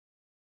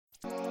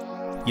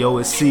Yo,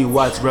 it's C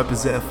Watts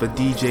representing for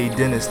DJ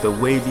Dennis, the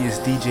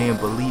waviest DJ in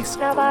Belize.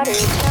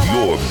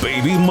 Your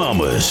baby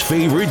mama's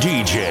favorite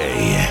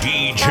DJ,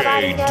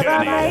 DJ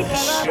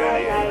Dennis.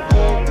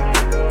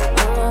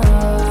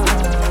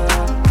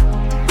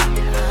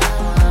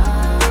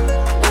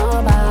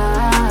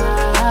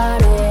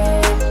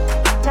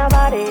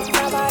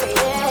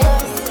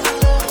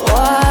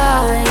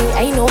 Why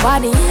ain't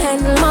nobody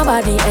handle my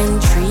body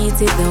and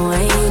treat it the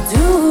way you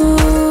do?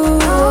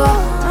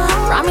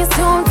 Promise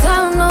you won't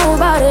tell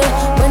nobody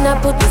when I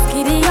put this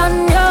kitty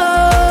on you.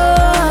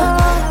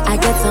 I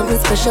got something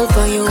special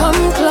for you.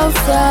 Come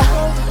closer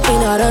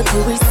in order to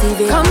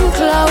receive it. Come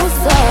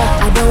closer.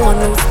 I don't want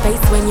no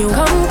space when you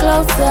come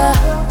closer.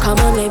 Come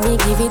on, let me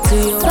give it to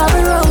you. Stop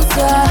it,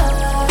 Rosa.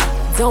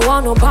 Don't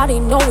want nobody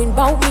knowing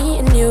about me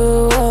and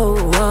you.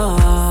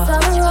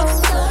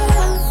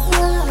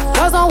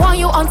 Girls don't want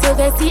you until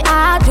they see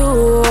I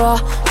do.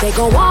 They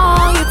gon'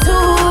 want you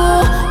too.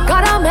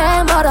 Got a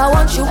man, but I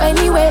want you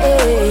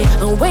anyway.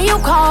 And when you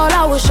call,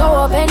 I will show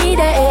up any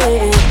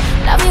day.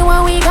 Love it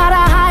when we gotta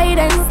hide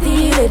and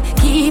steal it.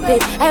 Keep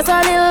it as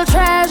a little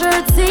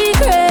treasured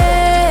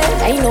secret.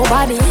 Ain't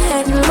nobody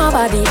handle my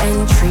body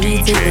and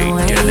treat it the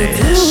way you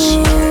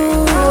do.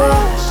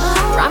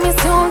 Promise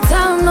you won't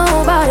tell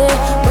nobody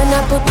when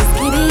I put this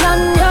kitty on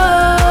you.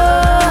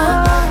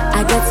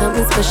 I got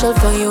something special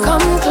for you.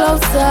 Come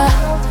closer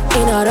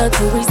in order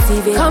to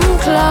receive it. Come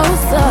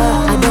closer.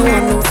 I don't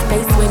want no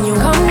space when you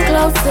come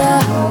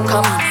closer.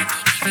 Come on.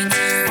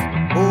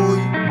 Oh,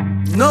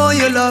 know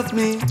you love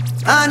me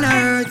and I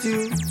hurt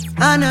you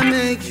and I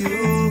make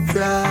you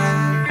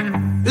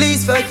cry.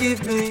 Please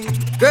forgive me,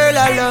 girl,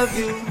 I love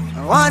you.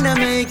 I wanna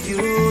make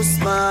you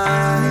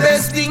smile.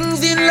 There's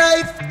things in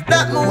life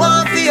that me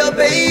want for your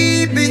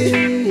baby.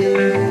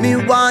 Me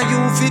want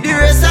you for the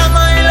rest of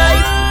my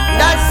life.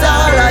 That's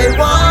all I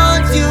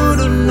want you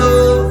to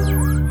know.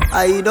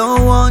 I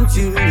don't want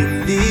you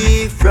to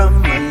leave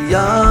from my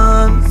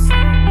arms.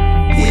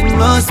 It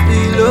must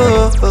be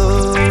love,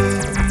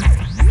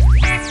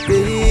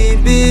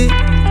 baby.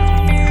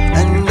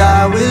 And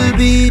I will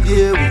be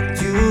there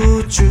with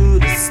you through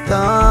the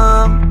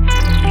storm.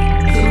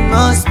 It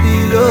must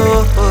be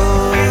love.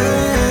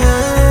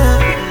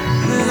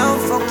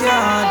 Love fuck your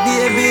heart,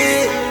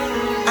 baby.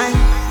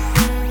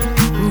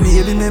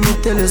 Baby, let me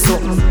tell you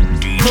something.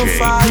 No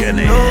fall in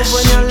love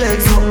when your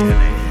legs open.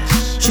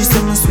 She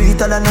say me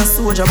sweeter than a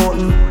soldier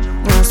button.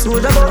 A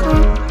soldier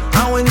button.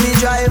 And when me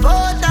drive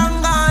out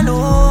and gone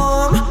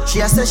home, she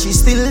a say she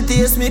still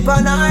taste me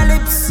on her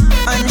lips.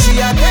 And she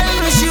a tell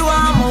me she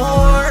want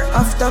more.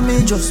 After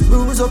me just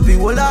bruise up the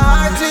whole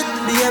heart it.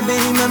 Baby,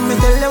 let me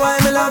tell you why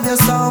me love you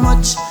so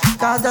much.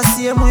 Cause the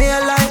same way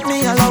you like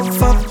me, I love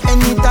fuck.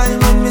 Anytime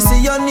when me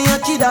see you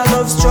naked, I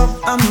love struck.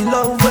 And me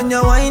love when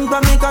you whine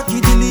for me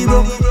cocky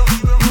deliver.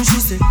 She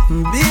say,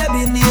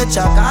 baby,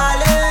 nature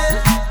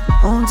calling.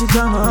 Won't you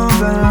come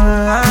over?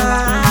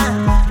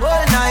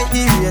 All night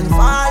the rain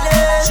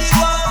falling. She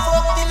won't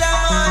fuck till the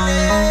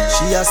morning.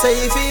 She a say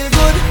feel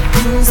good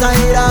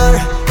inside her,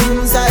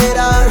 inside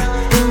her,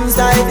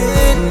 inside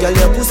it. Girl,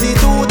 your pussy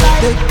too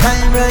tight. Take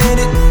time, ride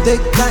it,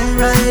 take time,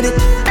 ride it.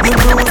 You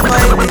prove my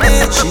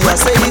limit. She a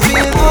say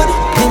feel good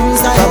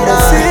inside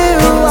her,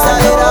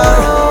 inside her,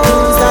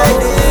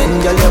 inside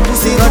it. Girl, your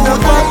pussy too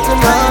tight. Take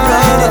time,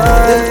 ride it,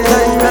 take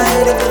time,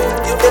 ride it.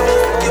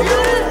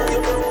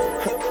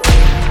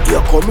 You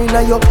come in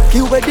and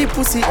you wear the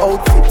pussy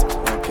outfit.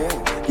 Okay.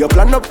 You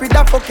plan up with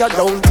that fuck you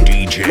down to.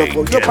 DJ Love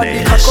how your body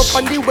back up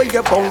and the way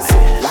you bounce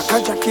it. Like a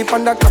jockey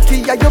and a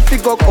cocky and your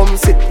figure come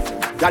sit.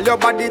 Girl, your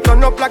body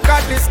turn up like a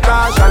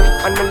distortion.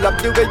 And I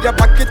love the way you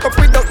back it up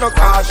without no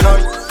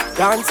caution.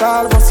 Dance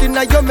all once in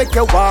a you make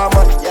you warm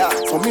up. Yeah.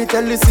 So me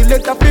tell you see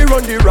later fi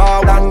run the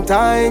round. Long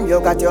time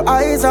you got your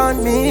eyes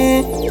on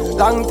me.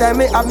 Long time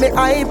me have me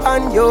eye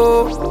on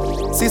you.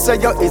 Sister,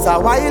 you is a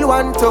wild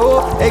one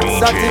too.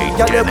 Exotic,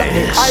 girl, you got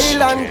the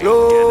island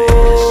glow.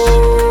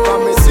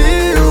 Come me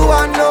see you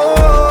and know.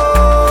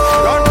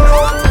 Don't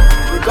know,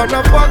 we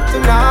gonna fuck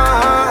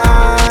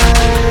tonight.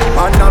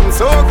 And I'm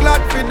so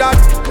glad for that.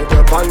 Make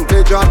your panty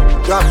drop,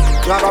 drop,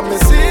 drop. Come me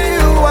see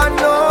you and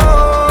know.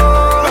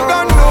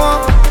 Don't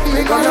know,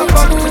 we gonna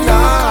fuck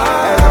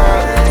tonight.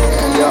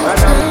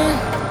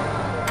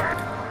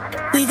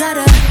 We got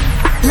a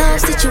love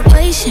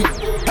situation,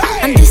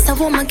 and this a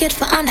woman get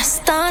for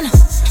understand.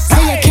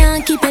 Say you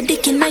can't keep your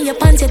dick in your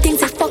pants. You think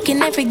that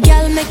fucking every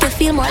girl make you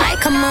feel more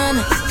like a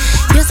man.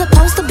 You're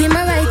supposed to be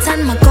my right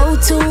hand, my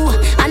go-to.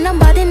 And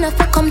nobody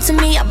never come to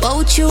me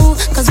about you.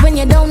 Cause when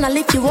you're down, I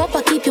lift you up,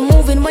 I keep you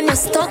moving. When you're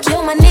stuck,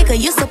 you're my nigga,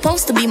 you're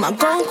supposed to be my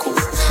Goku.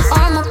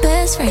 Or my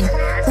best friend,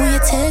 who you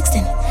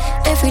texting?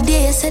 Every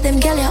day I say them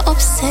girl you're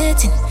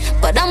upsetting.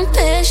 But I'm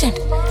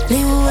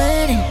patiently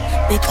waiting.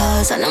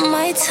 Because I know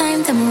my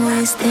time that I'm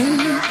wasting.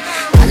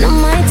 I know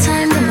my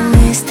time that I'm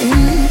wasting.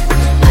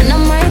 I know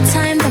my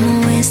time that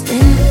I'm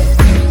wasting.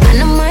 I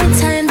know my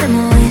time that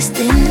I'm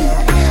wasting.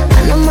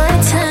 I know my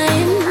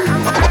time.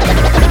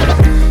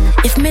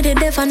 If me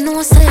did ever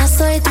know, say I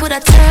saw it would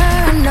have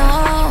turned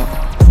off.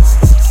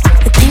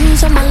 The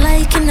things I'm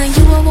liking, and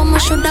you are what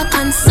much should I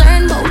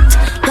concern about?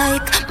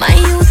 Like, my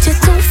youth, you're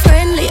too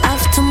friendly,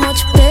 have too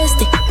much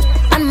bestie.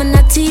 And me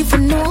not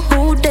even know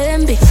who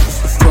them be.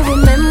 But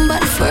remember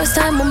the first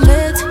time I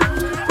met you,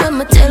 when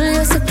me tell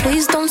you, so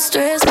please don't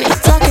stress me.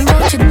 Talking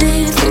about your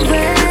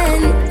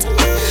different,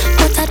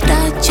 but I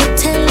thought you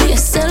tell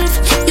yourself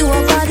you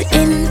are bad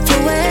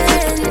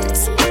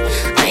influence.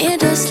 And you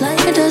just like.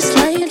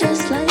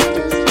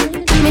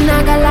 Me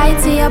not gonna lie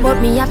to you, but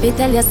me have to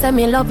tell you, say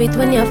me love it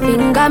when you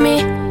finger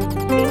me.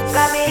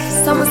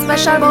 Something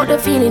special about the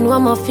feeling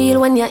one more feel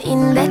when you're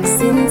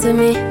indexing to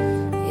me.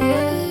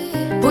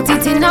 Put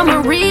it in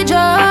my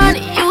region.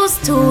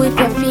 Used to if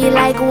you feel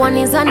like one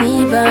is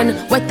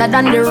uneven. Wetter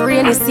than the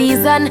rainy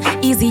season.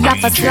 Easy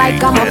off a slide,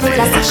 come up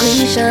full of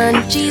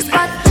secretion. Cheese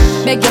pot,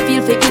 beg you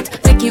feel for it.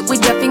 Take it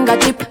with your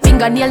fingertip.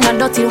 Fingernail not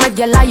dirty,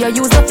 regular, you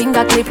use a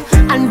finger clip.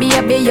 And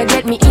baby, you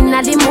get me in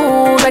the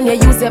mood when you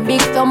use your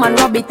big thumb and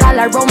rub it all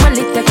around my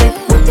little bit.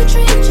 Put the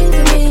trench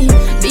into me.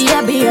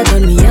 Baby,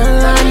 turn me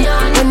on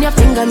when you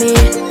finger me.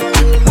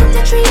 Put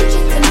the trench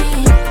into me.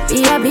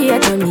 Baby,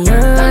 turn me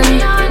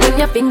on when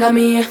you finger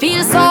me.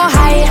 Feel so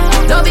high,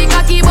 don't be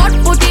cocky but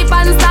put it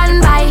on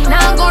standby.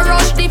 Now go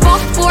rush the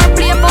fuck for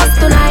play bus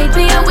tonight.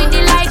 Play with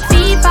the like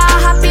FIFA,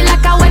 happy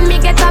like a when me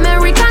get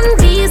American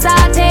visa.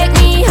 Take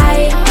me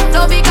high,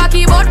 don't be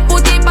cocky but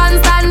put it on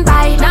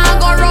standby. Now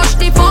go rush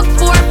the fuck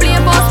for play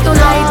bus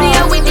tonight.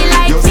 Play with the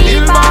like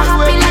FIFA,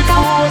 happy like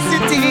a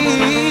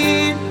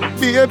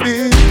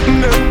baby,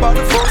 remember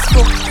the first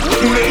book.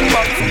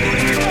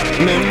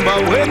 Remember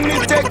when me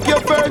take your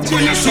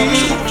virginity.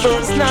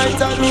 First night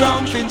at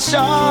ramping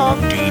shop.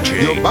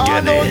 You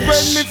bad out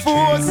when me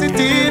force it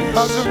in.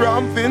 As the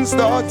ramping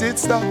started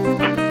stop.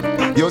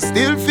 You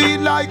still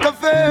feel like a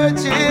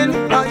virgin.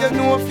 And you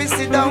know if you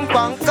sit down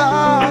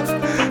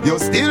pancake. You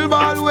still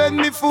bad when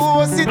me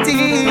force it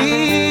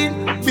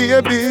in.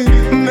 Baby,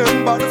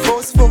 remember the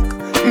first book.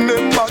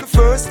 Remember the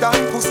first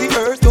time pussy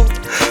hurt up.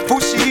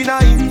 Push in a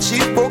inch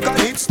it poke and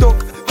it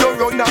stuck. You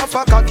run off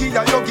a cocky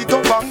and you get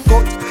up and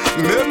cut.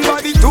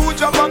 Remember the 2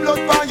 drop of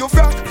blood by your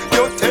frack.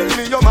 You tell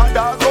me your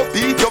mother go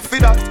beat you for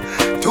that.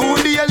 2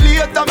 days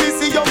later me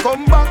see you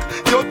come back.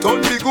 You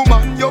turn big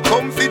woman, you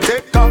come fi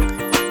take cock.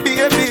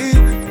 Baby,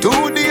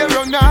 2 days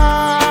run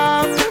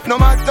off. No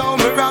matter how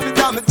me ram it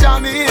and me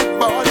jam it,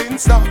 ballin'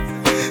 stop.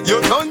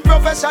 You turn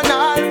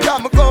professional,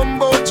 come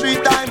combo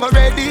 3 times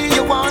already.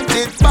 You want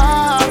it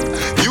back.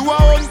 You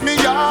want me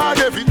yard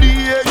every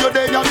day. You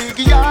there a big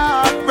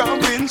yard,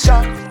 ramping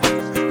shot.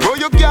 Bro,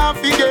 you can't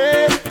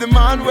forget the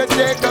man will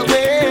take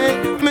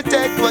away. Me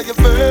take away your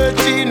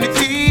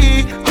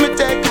virginity. Me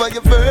take away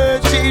your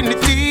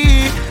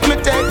virginity. Me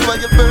take away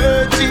your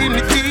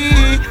virginity.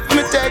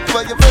 Me take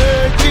away your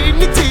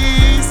virginity.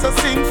 So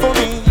sing for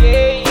me.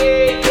 Yeah,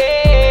 yeah,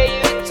 yeah.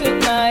 You took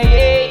my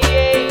yeah,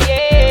 yeah,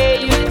 yeah.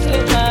 You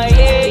took my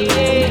yeah,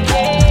 yeah,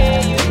 yeah.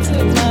 You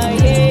took my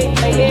yeah,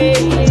 yeah,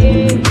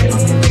 yeah.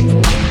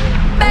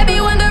 Baby,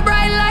 when the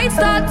bright lights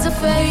start to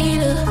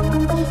fade,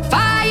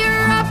 fire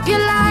up your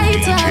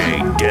lighter.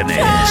 DJ Dennis.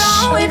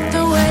 Flow with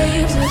the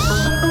waves.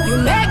 You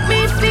make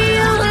me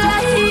feel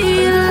like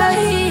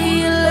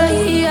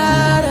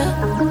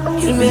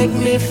you make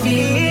me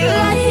feel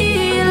like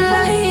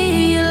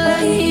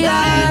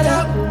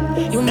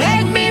you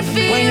make me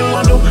feel. When you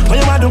want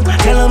to,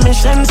 tell a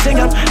mission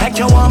singer. Like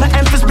you want my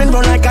emphasis spin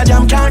round like a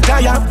jam can't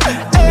tire.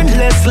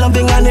 Endless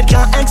loving and it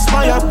can't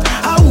expire.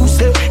 How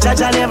say,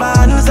 Jaja never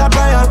answer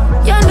prayer.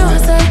 You know,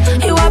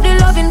 say, you have the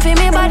loving for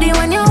me body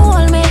when you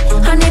hold me.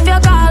 And if you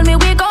call me,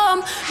 we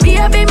come.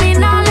 Baby, me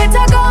now let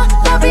her go.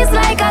 Love is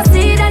like a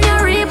seed and you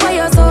reap what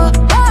you sow.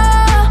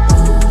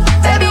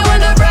 Baby, when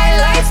the bright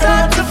lights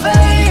start to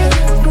fade,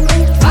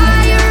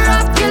 fire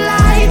up your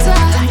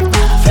lighter.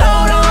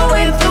 Float on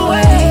with the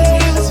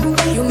waves.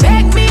 You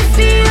make me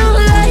feel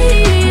like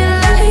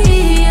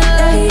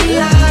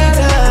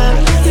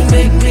you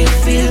make me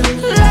feel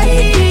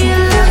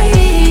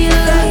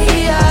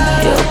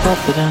Yo,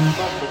 pop it on.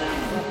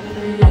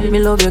 Me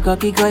love your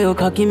cocky, cause your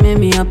cocky make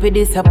me happy.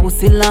 This a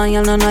pussy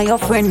lion and your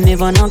friend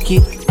never knock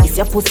it. This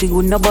your pussy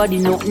good, nobody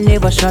nothing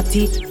never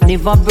shotty.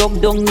 Never broke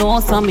down, no,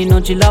 so me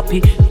no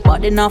jalopy.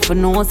 But enough for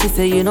no, she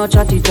say you no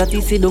chatty.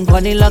 Sit down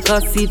on the like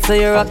a seat, so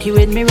you rocky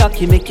with me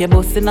rocky. Make you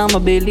bustin' on my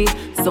belly,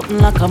 something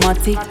like a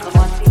matic.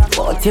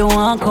 But you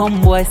want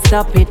come, boy,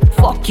 stop it.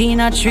 Fucking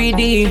a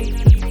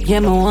 3D. Yeah,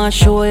 me want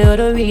show you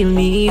the real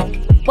me.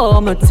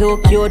 Oh, me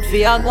too cute for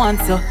your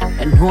guanto.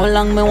 And how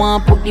long me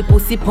want put the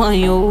pussy on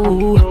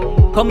you.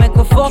 Come make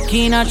a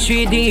fucking a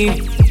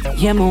 3D.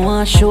 Yeah, me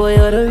want show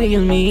you the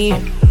real me.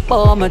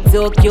 Oh, me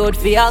too cute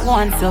for your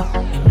guanto.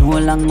 And how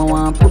long me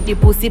want put the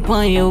pussy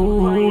on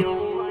you.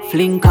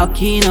 Fling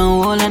cocky in a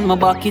hole and my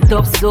back it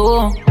up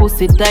so.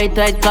 Pussy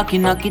tight, cocky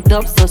knock it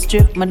up so.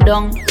 Strip me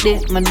down,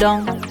 dip me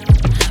down.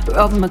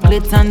 Rub my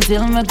clit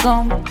until me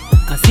come.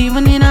 Cause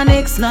even in a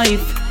next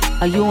life,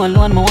 are you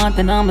alone, me want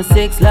and I'm a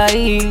sex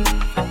life.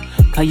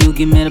 Cause you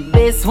give me the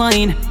best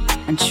wine.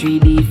 And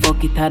 3D,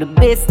 fuck it, had the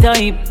best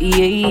type,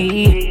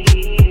 yeah.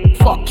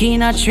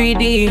 Fucking a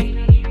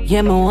 3D.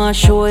 Yeah, me want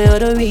show you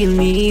the real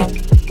me.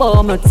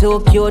 Oh, me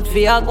too cute for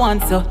your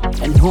guanso.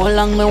 And how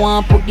long me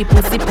want put the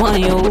pussy on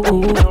you?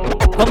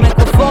 Come make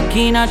a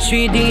fucking a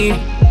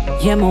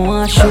 3D. Yeah, me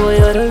want show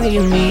you the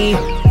real me.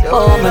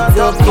 Oh, me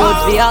too cute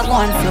for your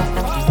guanso.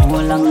 And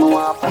how long me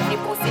want put the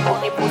pussy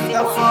on you?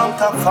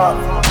 Top farm.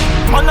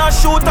 Man a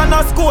shoot and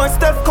a score,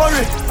 Steph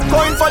Curry.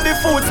 Going for the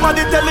foods, man,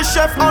 the tell the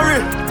chef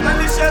hurry. Tell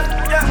the chef,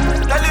 yeah,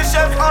 tell the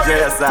chef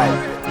hurry.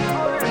 JSI.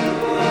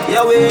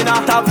 Yeah, we in a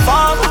top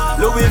farm.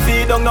 Louis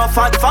V don't no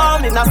fat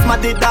farm. In a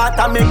smarty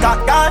data make a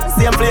gun.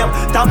 Same flame,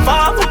 top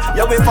farm.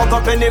 Yeah, we fuck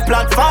up any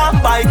platform.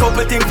 Buy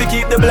couple things to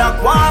keep the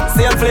block warm.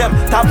 Same flame,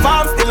 top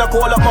farm. Still a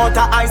cold amount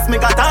of ice,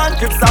 make a tan.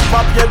 Clips up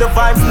pop, yeah, the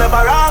vibes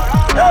never wrong.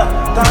 Yeah,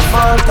 top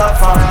farm, top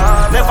farm.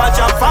 Never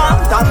jump farm.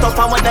 Top top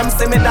farm when them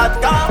see me that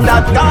calm,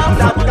 that calm,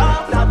 that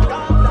calm, that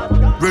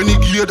calm.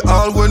 Renegade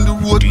all when the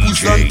road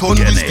push and turn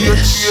the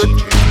stage.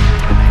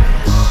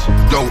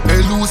 Yo,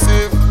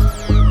 elusive.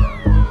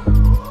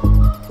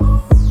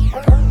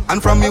 And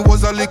from me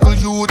was a little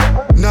youth.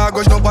 Nah,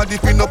 gosh, nobody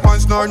fit no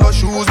pants nor no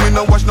shoes. Me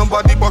no wash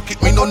nobody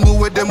bucket, me no know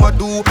what them a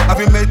do. Have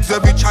you meds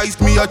every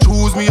choice me a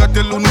choose. Me a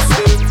tell you no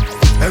say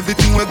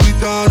everything we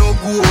glitter no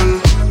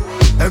gold.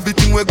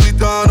 Everything we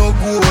glitter no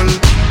gold.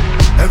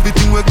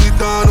 Everything we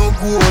glitter no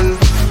gold.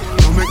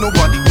 Don't make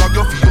nobody rob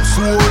you for your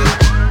soul.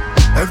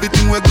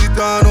 Everything we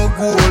glitter no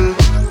gold.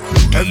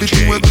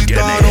 Everything we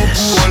glitter no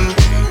gold.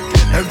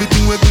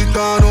 Everything we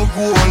glitter no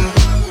gold.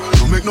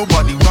 Don't make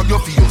nobody rob you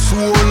for your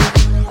soul.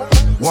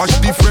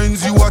 Watch the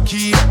friends you a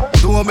keep.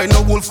 Don't make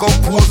no wolf come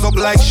pose up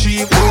like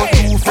sheep. Don't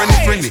too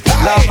friendly,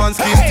 laugh and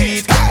skin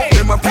teeth.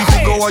 Them a people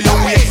go on your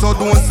way, so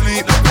don't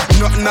sleep.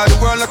 Nothing out the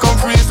world that come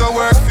free, so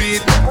work feet.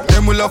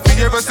 Them will love to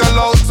give us a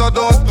loud, so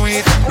don't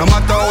tweet. No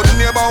matter how the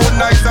neighborhood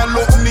nice and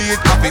look neat.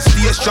 Have a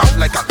stay strapped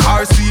like a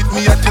car seat,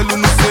 me I tell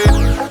you no say.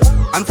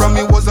 And from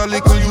me was a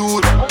little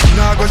youth.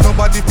 Nah, gosh,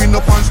 nobody pin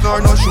no pants nor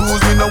no shoes.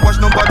 Me no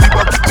wash nobody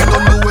bucket, me no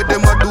know what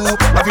them a do.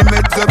 Have you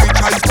meds every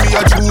choice me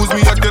I choose,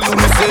 me I tell you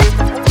no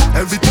say.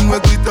 Everything we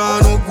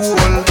glitter no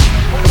gold.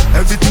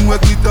 Everything we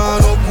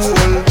glitter no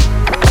gold.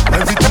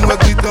 Everything we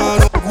glitter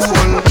no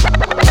gold.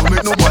 Don't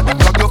make nobody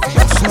rob you for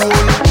your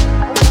soul.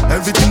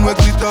 Everything we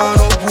glitter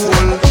no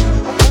gold.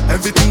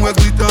 Everything we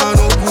glitter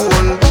no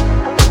gold.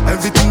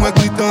 Everything we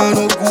glitter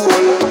no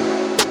gold.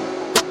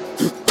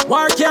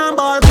 Work your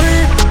ball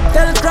free.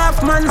 Tell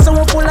Craftman so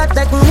we full of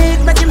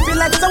technique. Make him feel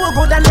like so we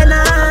good and then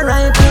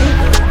alright.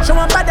 Show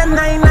up at them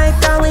 9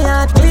 night and we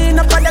are clean.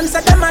 Up at them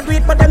say them a do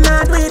it but them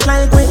not do it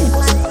like we.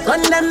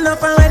 Gun them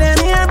up and where them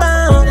here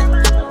bound.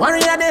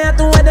 Warrior there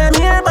to where them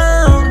here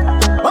bound.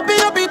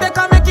 Uppy they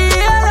can make it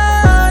here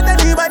out.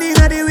 Everybody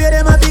know the way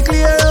them a be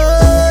clear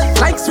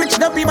out. Like switch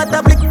the pee but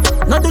a flick.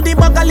 No do the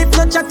bag a lip,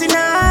 no chat in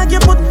a you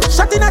put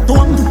shot in a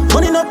tone.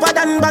 Money no pad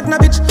and bag na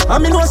bitch. I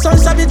mean no soul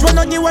savage when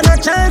no give one a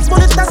chance.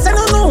 Bullets that say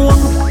no.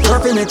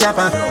 Nothing me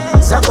chopper,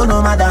 sucker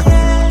no matter.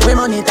 We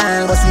money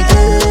time, but we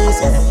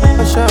case,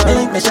 yeah. Sure. Me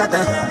link me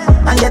shatter,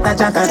 and get a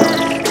jacket.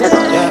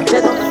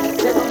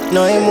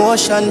 No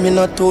emotion, me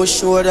not too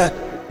sure that.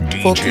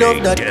 Fuck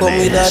love that come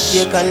with that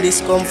ache and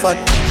discomfort.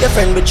 Your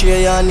friend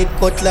betray you and it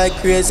cut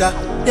like razor.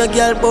 Your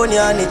girl bone you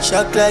and it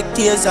shock like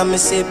taser. Me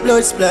say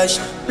blood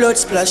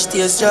splash,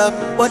 tears drop.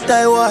 What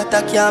I want,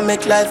 I can't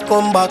make life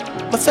come back.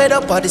 Me fed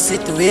up of the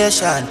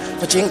situation.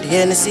 I drink the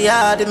Hennessy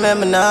hard,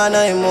 remember nah,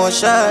 no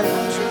emotion.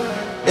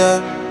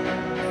 Yeah,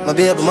 my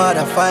baby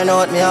mother find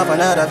out me have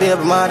another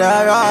baby mother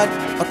rod.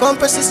 My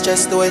compress is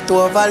stressed the way to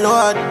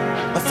overload.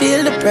 I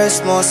feel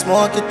depressed, more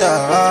smoke it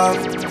off.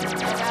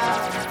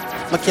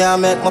 I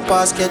can't make my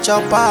past catch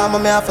up, I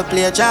have to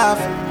play a job.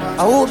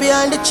 I will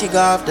behind the trigger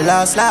of the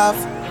last laugh.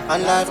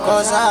 And life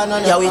goes on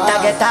and yeah, we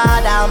get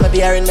harder. I'm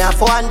bearing me a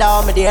phone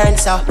down, me the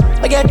answer.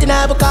 I get in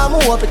there because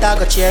I hope it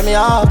go cheer me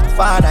up.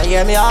 Father,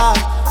 hear me up.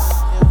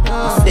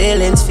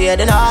 Feelings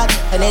fading out,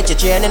 energy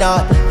draining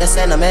out. They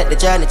say I make the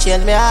journey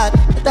change me heart.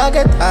 But I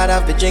get hard,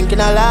 I've been drinking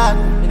a lot.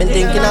 Been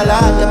thinking a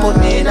lot, they put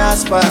me in a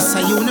spot. It's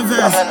a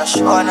universe. I'm in a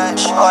show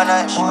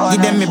night.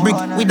 Give them me brick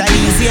with a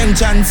easy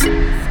entrance.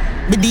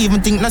 Bid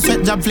even think no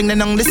sweat job fling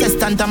them on the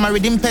sextant. I'm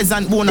married in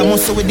peasant bone, I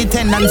muscle with the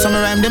tendon. Some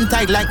rhyme them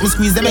tight like me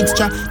squeeze them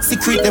extra.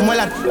 Secret them well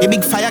at a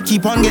big fire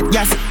keep on get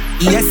gas.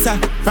 Yes sir,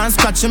 from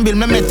scratch and build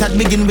my method.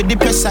 Begin with the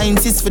pressure,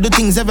 insist for the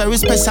things are very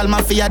special.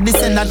 Mafia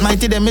descendant,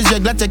 mighty them is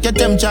regular, take your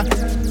temperature.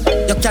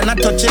 You cannot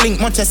touch a link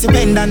much as a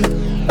pendant.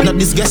 No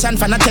discussion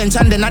for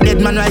attention, then a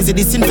dead man rise a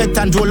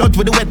disinfectant. Roll out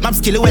with the wet map,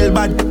 skill well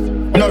bad.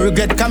 No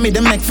regret, come me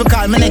them make for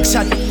call my next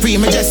shot. Free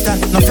my gesture,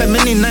 no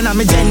feminine, none of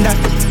my gender.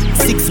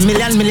 6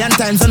 million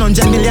times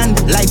 100 million.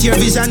 Like your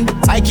vision,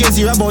 IQ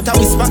zero about a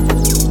whisper.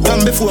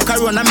 Come before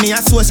corona, me a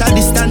social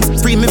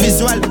distance. Free me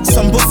visual,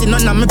 some pussy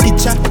none of my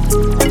picture.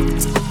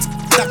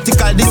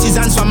 Tactical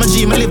decisions from a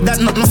dream, I live that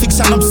not no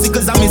fiction.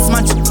 Obstacles a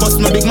mismatch, bust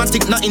no big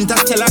matic, no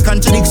interstellar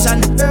contradiction.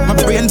 My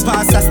brain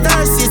pass a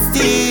star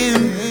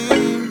system.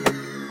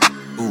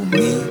 Oh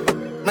me,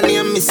 my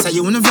name Mr.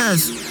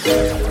 Universe.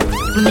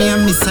 My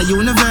name Mr.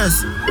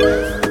 Universe.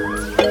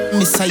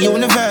 Mr.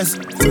 Universe.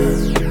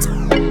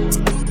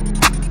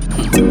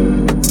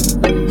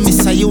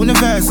 Mr.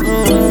 Universe.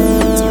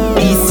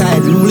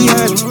 Eastside Louis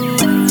Hurt.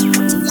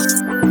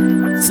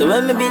 So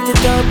when me beat it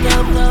up,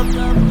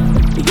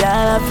 the girl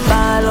have to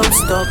ball out,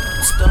 stop.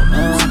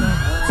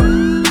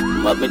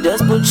 But me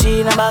just put she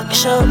in a back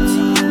shot.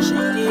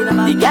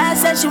 The girl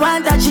said she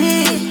want a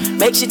G,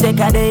 make she take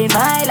a day in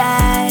my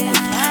life.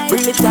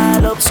 Bring it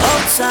all up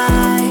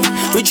outside.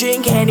 We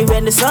drink Henny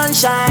when the sun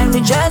shine. We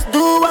just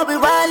do what we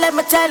want, let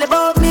me tell you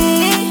about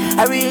me.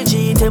 I real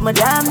G till my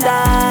damn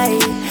die.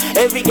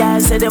 Every girl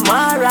say them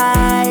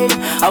alright.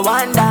 I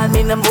want that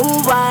me no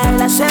move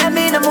wild. I say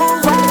me no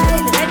move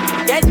wild.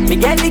 Me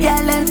get the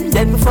gal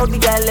then me fuck the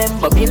gal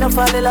but me no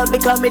fall in love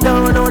because me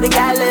don't know the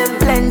gal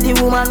Plenty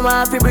woman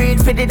want to breathe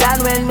for the dan.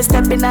 When me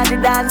step in at the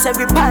dance,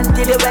 every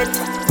panty they wet.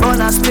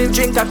 On a split,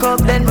 drink a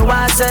cup, then me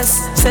want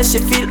cess. Says she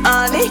feel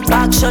honey,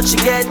 back shot she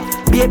get.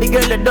 Baby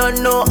girl, you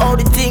don't know how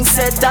the things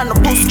set. And the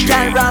pussy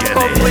can ramp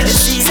up with the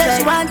sheet. Says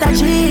she want a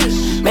G,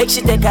 make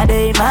she take a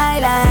day in my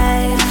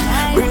life.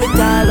 Bring it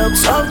all up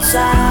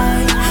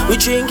outside. We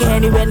drink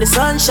Henny when the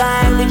sun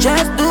shine. We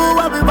just do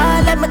what we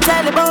want, let me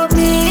tell you about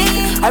me.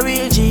 I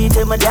real G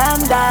till my damn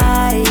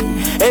die.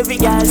 Every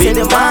guy say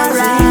them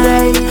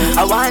alright.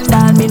 I want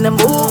that, me no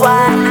move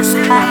on.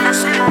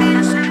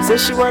 Say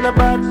she want a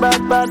bad man,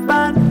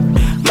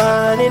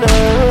 you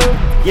know.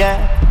 Yeah,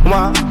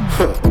 moi.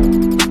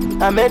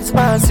 I'm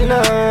expensive, you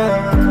know.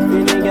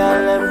 You the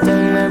girl, I'm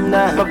telling them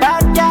that. My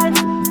bad girl,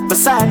 my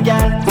sad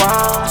girl.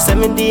 Wow.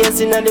 7 days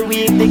in the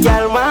week, the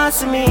girl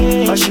wants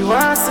me. Oh, she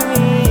wants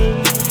me.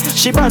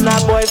 She brought her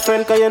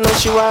boyfriend cause you know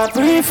she want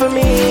free for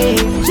me.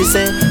 She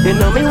say, you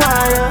know me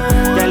why you.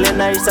 Girl, you're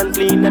nice and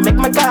clean, they make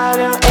my call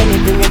you.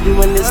 Anything you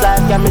do in this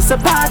life, got me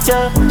support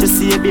you. Just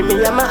see you be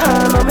me and my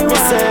arm on me why.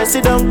 Say,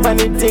 sit down for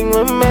the thing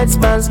with me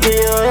spans for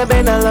you. You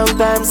been a long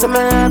time, so me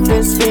have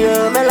this for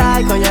you. Me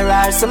like on your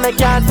eyes, so me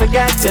can't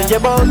forget you.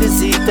 Your body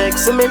see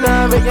text, so me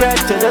not regret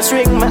you. Just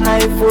ring my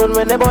iPhone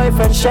when the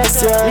boyfriend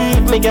stress you.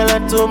 Leave me girl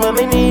at home,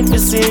 me need to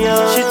see you.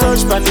 She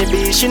touch on the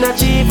beach, she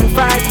not even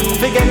frightened.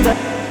 Forget that.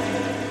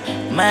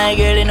 My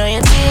girl, you know you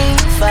think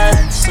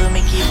fast, so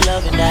me keep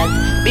loving that.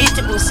 Beat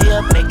the pussy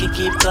up, make it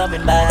keep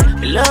coming back.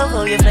 Me love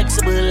how you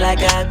flexible like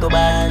a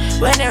acrobat.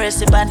 When you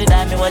rest upon the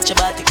dime, me watch your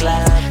body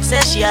clap. Say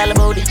she all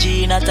about the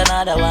G, not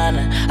another one.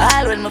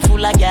 All when me fool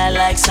like girl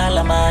like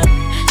Solomon.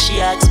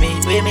 She asks me,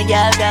 where me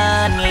girl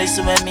gone?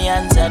 Listen when me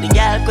answer the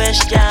girl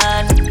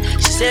question.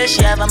 She says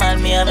she have a man,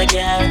 me have a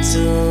girl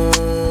too.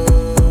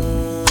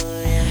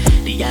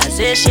 The girl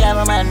says she have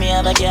a man, me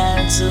have a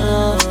girl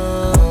too.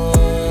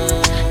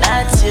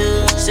 That's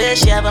you. Say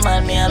she have a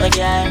man, me have a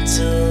girl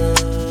too.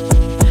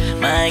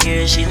 My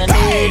girl, she no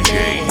need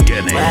me.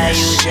 Why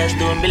you just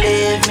don't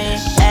believe me?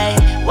 Hey,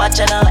 watch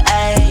her now,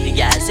 hey. The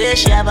girl say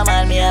she have a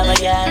man, me have a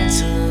girl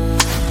too.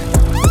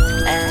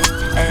 Hey,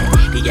 hey.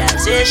 The girl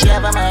say she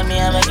have a man, me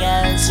have a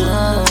girl too.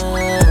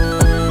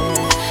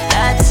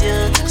 That's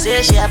you.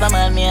 Say she have a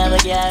man, me have a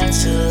girl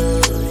too.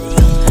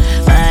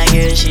 My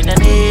girl, she no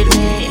need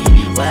me.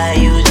 Why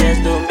you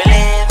just don't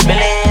believe?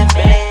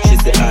 She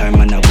say her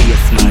man a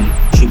waste man.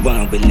 She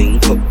want we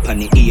link up on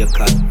the ear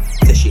cut.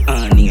 Say she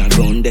honey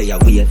around there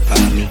wait for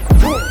me.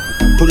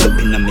 Pull up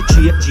in a me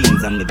straight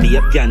jeans and me be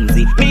a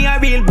pansy. Me a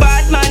real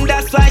bad man,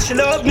 that's why she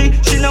love me.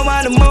 She no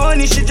want the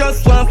money, she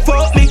just want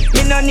fuck me.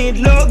 Me no need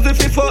love if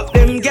you fuck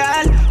them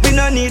gal. We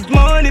no need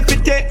money if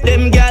you take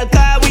them gal.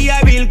 Cause we a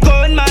real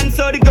con man,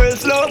 so the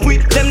girls love we.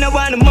 Them no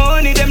want the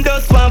money, them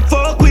just want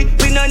fuck we.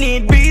 We no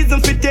need reason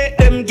if you take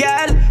them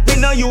gal. We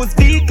no use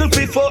vehicle if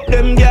you fuck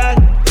them gal.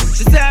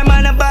 She say I'm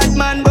a bad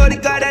man, but the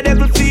God a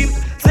devil theme.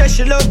 Say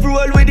she love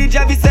roll with the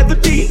Javi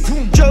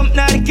 17. Jump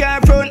now the car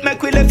front,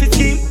 make we left his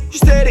team. She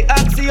say the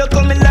oxy you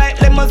coming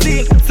like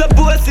limousine.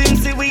 Suppose him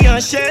see we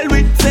on shell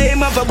with. Say him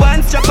have a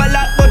one strap a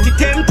lot but he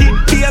tempted.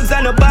 Babes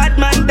and a bad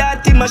man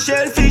that him a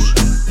shellfish.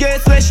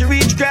 Guess where she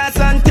reach grass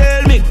and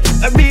tell me.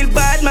 A real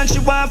bad man she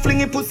want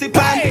fling it pussy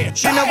pan.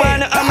 She no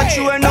wanna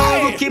amateur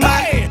no rookie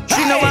man.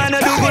 She no wanna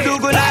do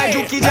nah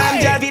juki jam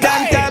Javi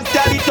dan tab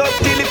it up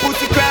till the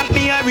pussy cramp.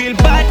 Me a real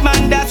bad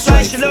man that's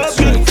why she love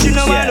me. She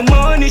no want the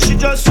money she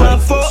just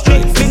want fuck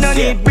me. We no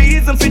need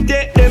reason fi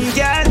take them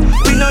gal.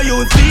 We no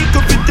use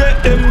vehicle fi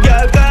take them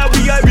gal. Cause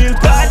we a real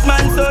bad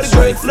man so the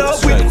girls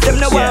love with. Them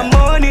no want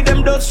money,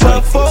 them just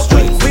want fuck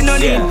with. We no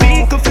need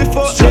vehicle fi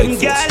fuck them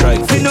gal.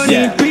 We no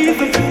need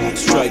reason fi.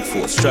 Strike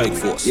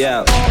force,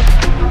 yeah.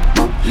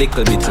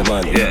 Little bit of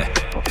money, yeah.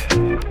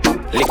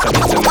 Little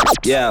bit of money,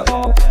 yeah.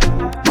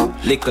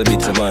 Little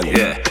bit of money,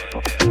 yeah.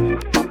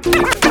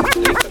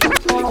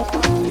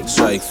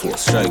 Strike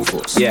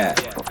force, yeah.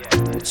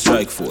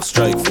 Strike force.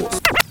 Strike force,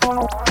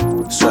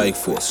 yeah. Strike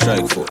force, yeah.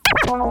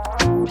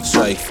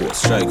 Strike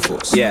force,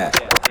 yeah.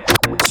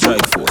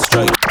 Strike force,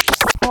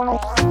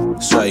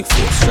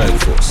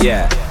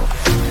 yeah.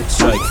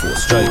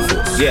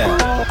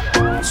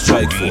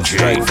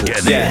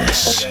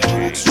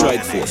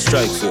 Strike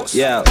force,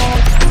 yeah.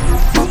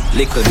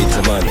 Little bit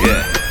of money,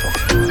 yeah.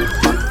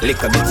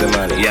 Little bit of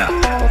money, yeah.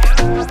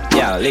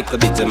 Yeah, little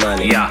bit of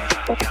money, yeah.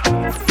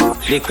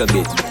 Little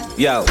bit.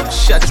 Yo,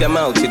 shut your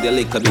mouth with a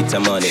little bit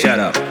of money. Shut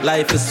up.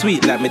 Life is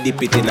sweet like me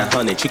dip it in a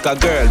honey. Chick a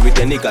girl with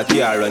a nigga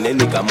car and a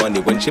nigga money.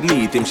 When she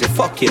meet him, she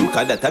fuck him,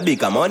 cause that a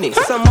bigger money.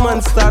 Some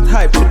man start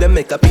hype to them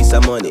make a piece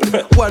of money.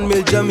 1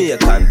 mil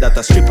Jamaican, that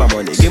a stripper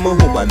money. Give me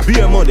woman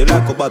beer money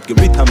like a Bob give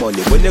Rita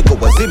money. When you go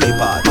a Zimmy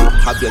party,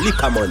 have your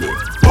liquor money.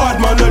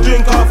 Bad man no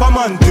drink off a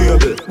man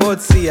table.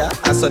 But see ya,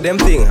 I saw them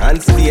thing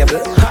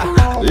unstable.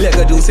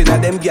 Lego juice in a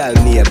them girl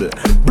navel.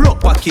 Block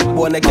pocket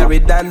wanna carry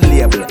down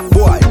label.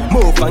 Boy,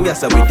 move and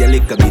yes with your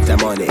little bit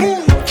of money.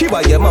 Keep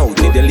out your mouth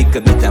with your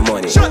little bit of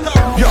money. Shut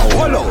up. Yo,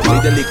 hello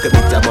with your little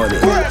bit of money.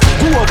 Go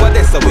over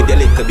there so with your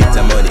little bit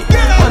of money.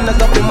 Man, I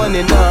got the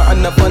money now,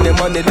 and the funny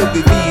money. Look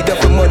the weed up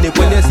the money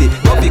when you see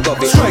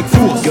coffee. Strike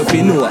force. You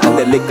feel know and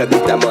the little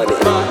bit of money.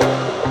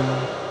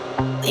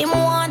 Him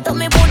want to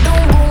me boom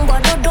boom,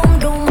 but dum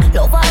dum.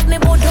 Love of me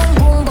boom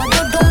boom, but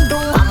dum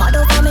dum. I'm mad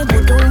over me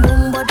boom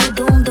boom, but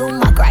dum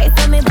dum. I cry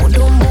for me boom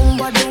boom,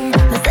 but dum.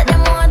 Me say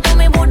them want to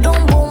me boom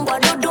boom,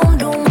 but dum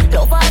dum.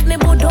 Love of me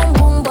boom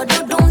boom, but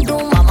dum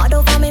dum. I'm mad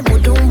over me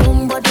boom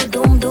boom, but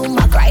dum dum.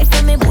 I cry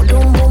for me boom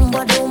boom,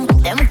 but dum.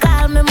 Them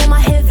call me mama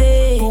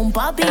heavy. Boom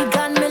papi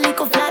gun me like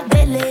a flat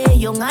belly.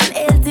 Young and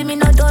healthy, me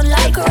not done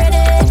like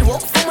ready.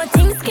 Walk for my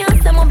things,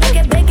 can't say my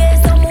biggie.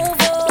 So move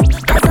up.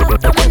 Cause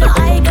after me no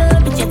idle.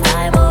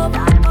 Time up.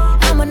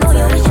 I'ma know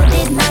you wish you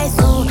did nice,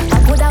 so I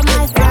put on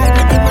my flag,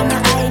 get him on the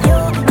idea.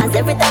 Cause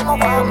every time I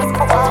come.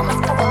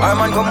 Our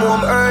man come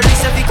home early,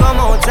 say we come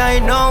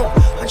outside now.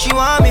 And she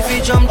want me fi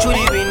jump through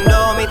the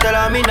window. Me tell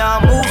her me nah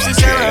move, she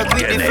say work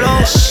with the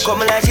flow.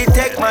 Come like she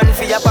take man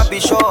for your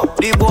papi show.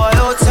 The boy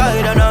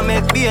outside and I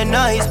make be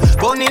nice.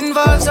 Gun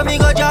involved, so me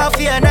go draw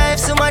for a knife.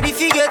 Somebody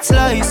fi get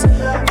slice.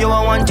 You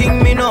want one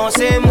thing me know,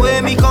 same way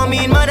me come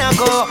in, man I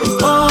go.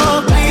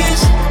 Oh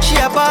please, she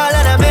a ball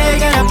and a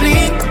beg and a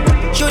plead.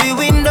 Through the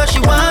window, she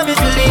want me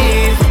to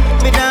leave.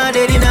 Me nah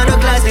dead in no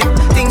classic.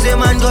 Things a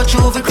man go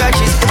through for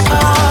crashes.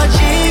 Oh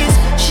jeez,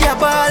 she a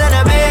ball and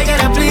a beg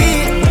and a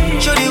plead.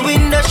 Through the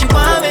window, she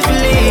want me to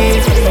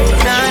leave.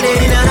 Nah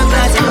dead in no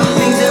classic.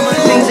 Things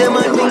a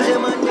man.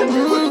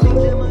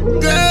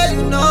 Girl,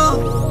 you know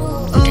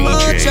how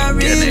much I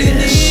really need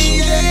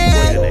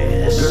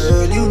it.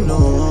 Girl, you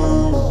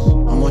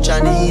know how much I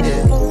need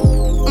it.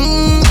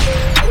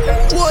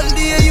 One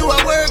day you a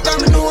work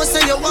and me know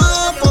say you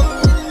want fuck.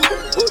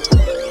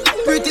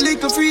 Pretty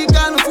little freak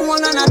on the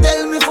phone and I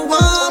tell me for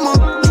warm up.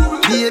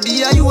 Baby,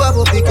 you have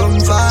a become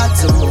fat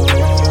so.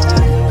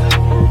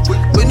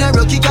 When I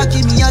rock it,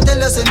 cocky me, I tell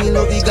her say me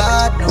no be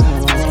God no.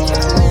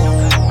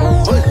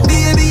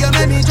 Baby, you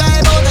make me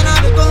drive out and I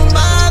come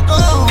back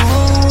home.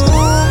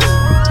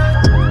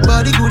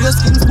 Body good, your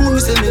skin smooth, me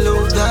say me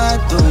love that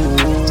too.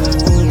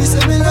 Me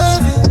say me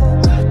love it.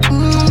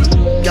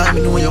 Girl,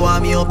 me know you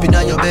want me up in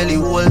your belly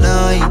all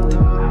night.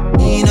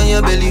 In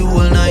your belly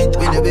all night.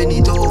 When you bend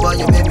it over,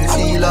 you make me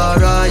feel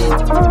alright.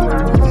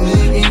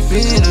 Make me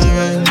feel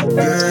alright.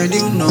 Girl,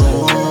 you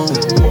know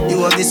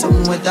you have this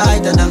somewhere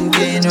tight and I'm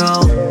getting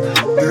round.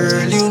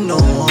 Girl, you know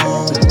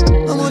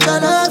how much I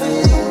love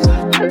it.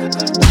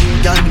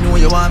 Girl, me know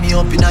you want me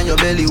up in your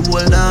belly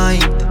all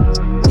night.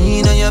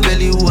 In your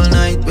belly all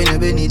night. When you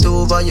bend it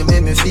over, you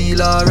make me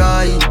feel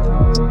alright.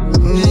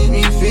 Make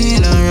me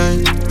feel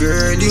alright.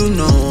 Girl, you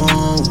know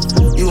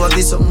you have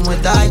this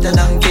somewhere tight and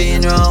I'm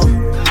getting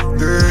round.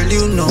 Girl,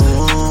 you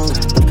know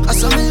I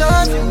saw me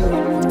love you.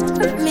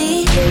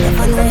 Me, if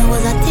I know you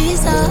was a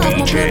teaser, I'm a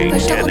blood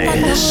pressure up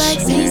and down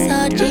like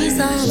Caesar. Jesus,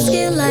 I'm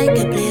skilled like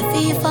you play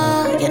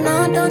FIFA. You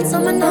know done,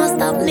 so I not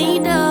stop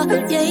neither.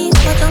 Yeah,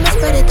 but I'ma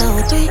spread it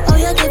out. Oh,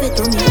 you give it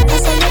to me.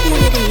 That's how you do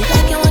it.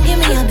 Like you want give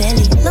me a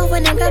belly. Love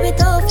when I grab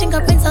it off,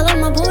 fingerprints all on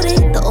my booty.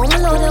 The only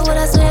loaded what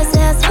I swear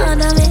say I saw on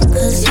me.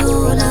 Cause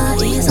you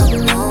not ease up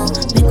now.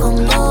 Me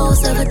come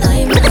boss every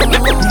time you go.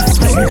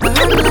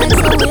 I'm like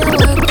so we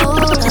work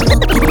hard.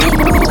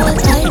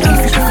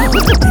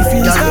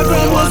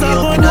 Instagram was a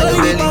gun while you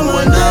belly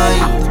all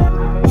night.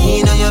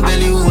 In your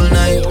belly all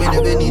night. When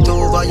you bend it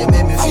over, you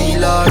make me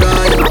feel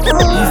alright.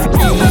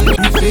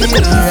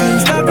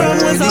 Instagram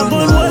was a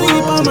gun while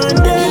you man.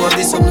 You have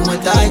this something more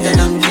tight and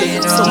I'm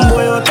getting wrong. Some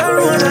boy out the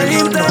road on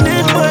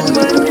internet, bad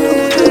man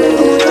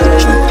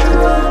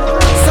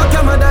suck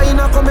your mother in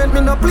a comment,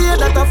 me no play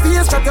that a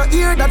face shot. Your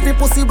ear that me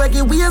pussy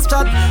waggy waist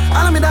shot.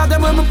 All of me dog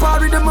them when me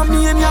party them a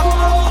maniac.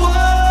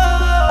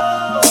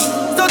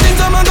 So things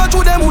a man go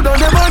through them who don't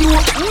never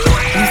know.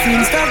 If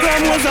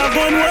Instagram was a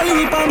gun, while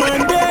heap a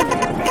man dead.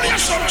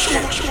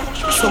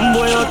 Some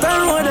boy out the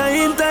road on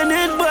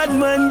internet, bad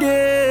man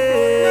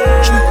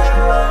dead.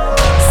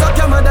 Suck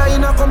your mother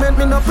in a comment,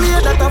 me no play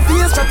that a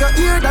face shot. Your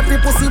ear that me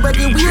pussy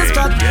waggy waist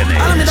shot.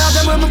 All of me dog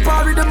them when me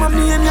party them a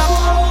maniac.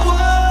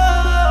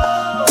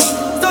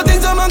 So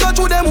things a man go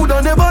through them who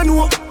don't never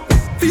know.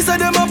 Fi say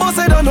them a boss,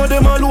 I don't know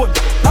them alone.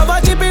 Have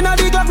a chip in a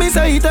dig up, me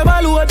say it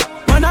ever load.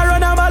 Man a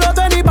run a ball up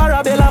any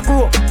parabella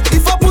crow.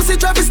 If a pussy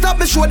try to stop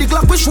me, show the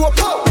clock we show up.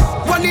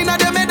 One in a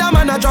them head a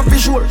man a drop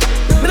his shore.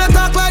 Me not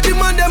talk like the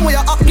man them where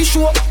you act the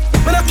show.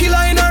 Me not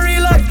killer in a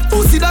real life.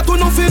 Pussy that you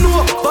no fi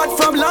know. But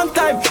from long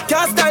time,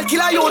 can't style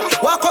killer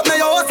youth. Walk up now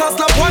your house and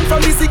slap one from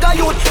the cigar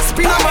youth.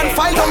 Spin a man,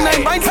 5 down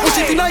 9 binds, push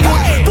it in a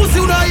youth. Pussy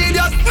you no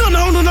idiot,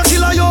 no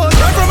kill a youth.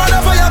 Right from the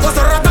fire goes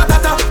a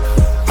ratatata.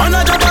 Man a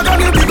drop a gun,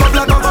 you pick up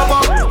like a papa.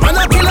 Man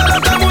a kill a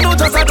lot of mono,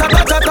 just a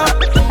ta-ta-ta-ta.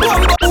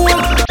 Boom, boom,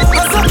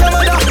 a suck your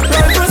mother.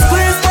 Every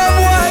squeeze, bomb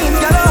wine,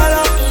 get a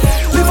holla.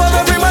 Live up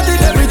every matty,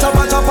 every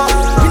chopper.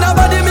 In a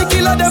body, me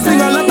kill a them,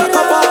 sing a lot of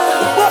copper.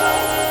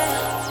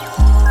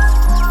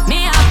 Me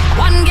a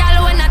one girl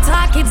when I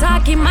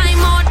talkie, my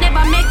mouth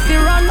never make me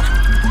run.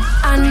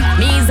 And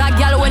me's a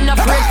girl when I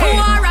afraid for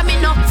war, and me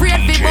not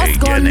afraid for bus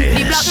gun.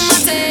 The black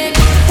matic,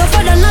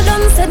 tougher than a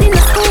done said in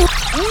the school.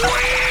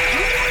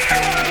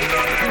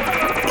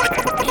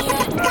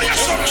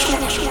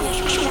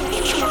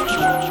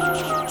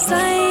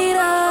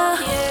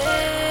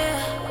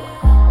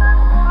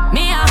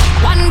 Me a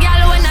one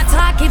girl when I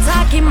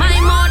talkie, my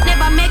mouth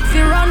never make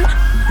me run.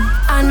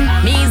 And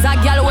me's a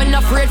girl when I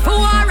afraid for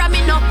war, and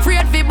me not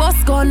afraid for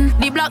bus gun.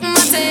 The black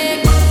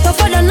matic,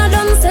 tougher than a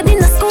done said in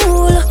the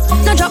school.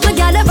 Now drop my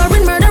girl ever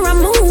in murder and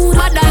mood.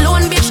 Bad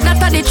alone bitch,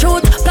 that's the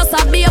truth. Plus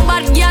I be a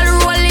bad girl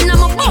rolling on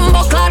my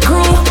bumbo clad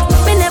crew.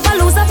 Me never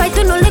lose a fight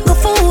to no little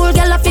fool.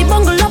 Girl I feel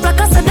bungle up like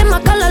I said them a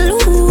call a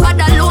loo.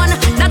 Bad alone,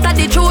 that's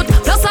the truth.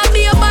 Plus I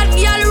be a bad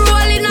girl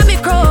rolling on me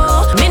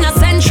crew. Me no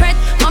send threat,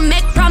 I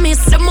make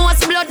promise. The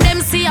most blood them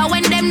see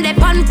when them they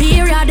pan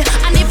period.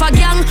 And if a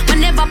gang, I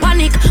never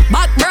panic.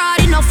 Back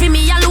broad enough for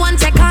me alone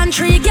take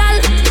country girl.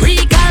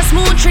 Regal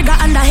smooth trigger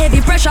under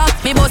heavy pressure.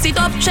 Me boss it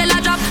up, shell a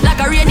drop like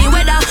a rainy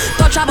weather.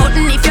 Touch a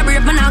button if you're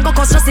brave, man, I go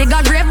cause just a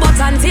grave. But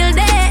until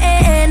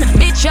then,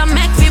 bitch, you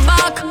make me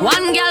back.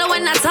 One girl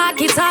when I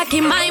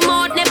talkie, my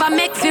mouth never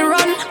make me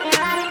run.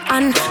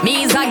 And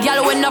me's a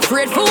girl when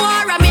afraid for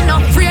war, and me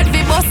not afraid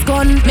for bus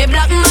gun. Me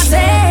black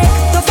matic,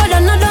 tougher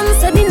than a done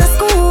said in the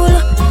school.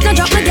 Now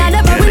drop my girl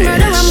ever win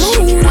murder and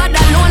mood. Bad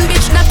alone,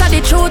 bitch, that's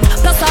the truth.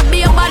 Plus I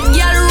be a bad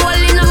girl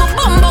rolling on my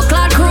bumbo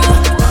clad crew.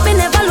 Me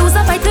never lose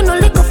a fight to no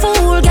little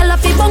fool. Girl I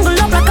feel bungle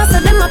up like I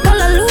said them a call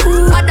a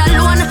loo. Bad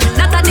alone,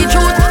 that's the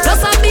truth.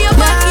 Plus I be a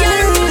bad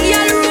girl.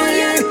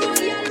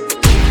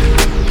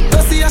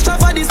 Don't see a shot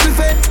for this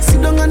buffet. Sit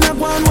down and a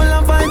go on while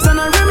I vibes and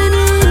I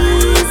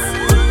reminisce.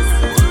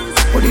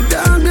 But the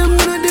dog them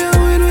gonna deal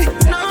with me.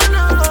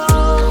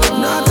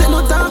 Nah, take no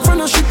talk for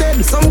no shit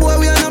head. Some boy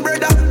we are no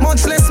brother,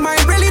 much less my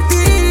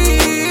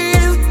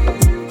relative.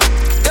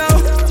 Yo,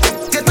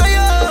 get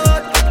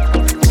tired.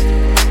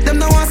 Them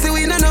no want see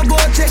we no go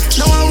check.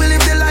 No one will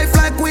live the life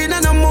like we no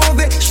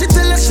movie. She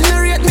tell us she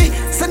narrate me,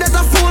 say that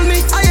a fool me.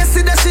 I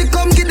see that she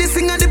come get this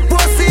thing at the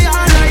pussy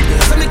alright.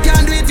 So me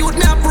can't do it, youth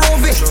me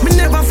approve it. Me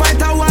never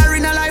fight a war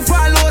in a life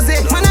or lose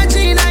it. Man a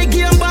G I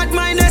game bad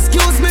mind,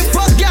 excuse me.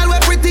 Fuck girl we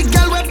pretty,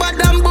 girl we bad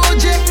and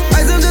bougie.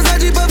 I some just a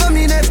jeep over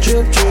me neck.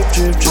 Trip.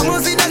 I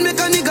must see that make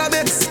a nigga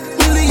vex.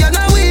 Million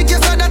a week,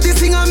 yes I that this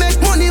thing I make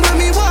money when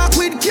me walk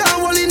with can't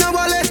hold in a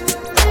wallet.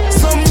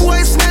 Some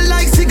boys smell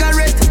like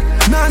cigarette.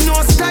 Nah no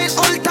style,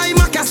 all time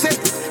a cassette.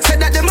 Said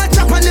that them a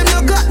chop and them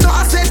no got no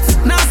assets.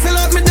 Now sell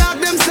out me dog,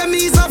 them say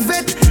me is a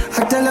vet.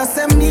 I tell her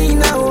say me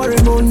nah worry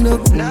about no.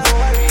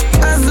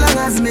 As long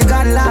as me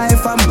got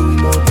life, I'm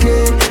doing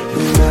okay,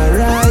 doing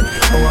alright.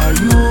 How are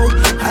you?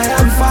 I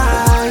am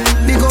fine.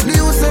 Big up the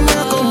youth, say me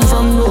I come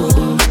from no.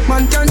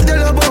 Man can't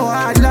tell about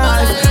hard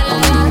life.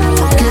 I'm doing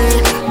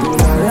okay,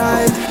 doing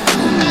alright.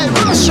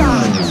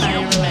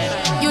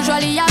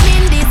 Usually I'm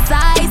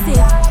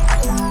indecisive,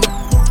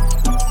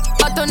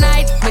 but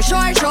tonight me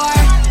sure.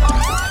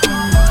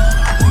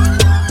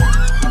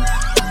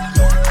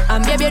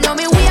 And baby you know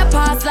me way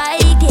past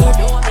like it.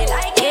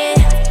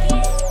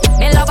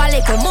 Me love a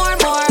little more.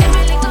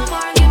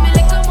 Give me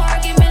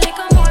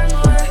little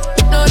more.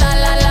 No la.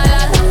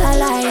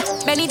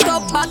 Bend it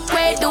up back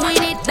way,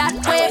 doing it that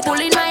way.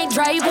 Pulling my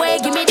driveway,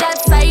 give me that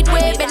side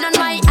way. Bend on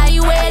my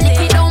highway, lick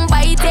it don't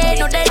bite it.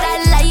 No that I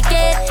like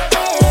it.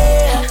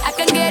 I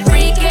can get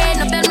freaky,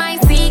 no tell my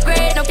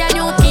secret. No can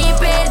you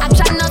keep it?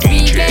 Action not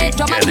speak it.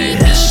 Drop my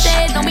keep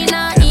it. No me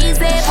not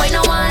easy, boy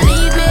no one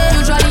leave me.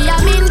 Usually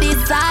I'm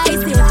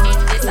indecisive,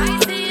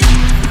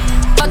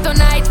 but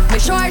tonight me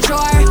sure.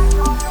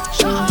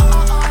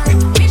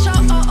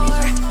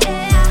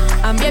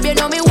 And baby you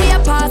know me way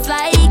past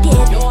like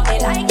it.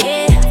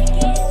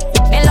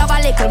 Me love a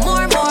little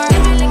more.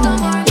 Give me little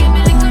more.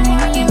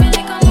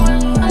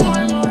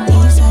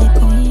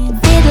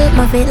 Wiggle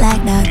my feet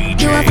like that.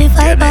 You have to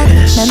fight back.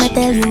 Let me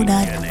tell you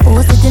that.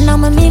 Oh, sitting on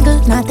my mingle,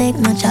 not take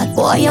no chat.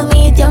 Boy, you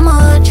meet your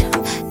much.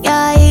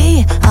 Yeah,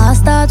 I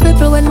start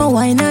ripple when my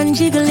wine and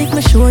jiggle. If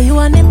me show you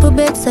a nipple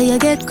bed, so you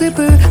get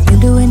gripper. You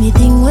do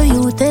anything where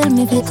you tell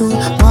me to do.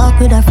 Walk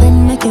with a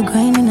friend, make you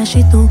grind in a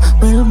shit too.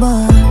 Well,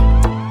 boy.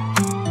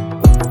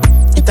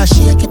 It a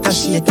shake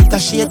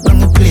on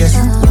the place.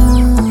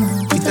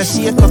 It a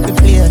shake up the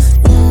place.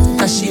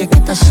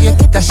 It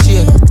a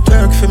shake.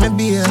 Twerk for me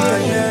beer.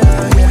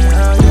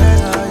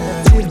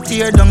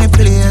 Tear down the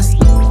place.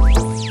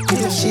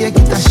 Shake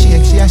it, she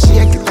a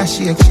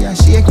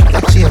shake.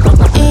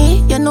 Hey,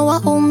 you know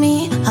what owe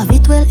me? Have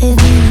it well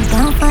heavy,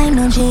 can't find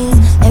no J's.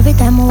 Every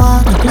time I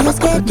walk, the place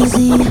get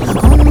dizzy. I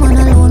come man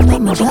alone,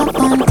 make my job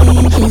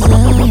panty.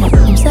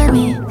 Him say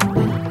me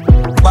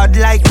bad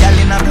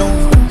and a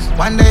blue.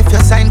 Wonder if you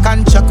sign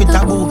contract with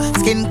a boo.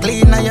 Skin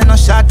clean and you no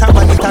short a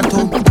body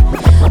tattoo.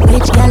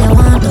 Which girl you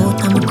want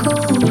out? I'm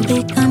cool,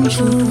 pick and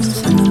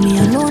choose. I know me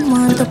alone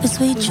want up his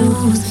sweet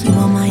juice. You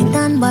are my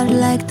Dan bad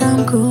like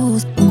Tom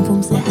Cruise.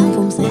 Boom say hi,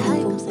 boom say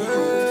hi, boom say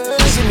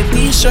hi. She me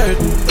t-shirt,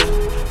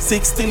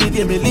 16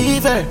 day me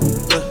leave her.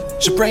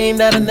 She praying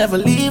that I never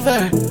leave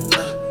her.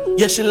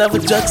 Yeah, she love a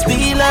drug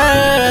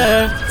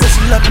dealer. So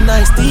she love a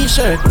nice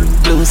t-shirt.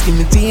 Blue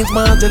skinny jeans,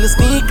 Margiela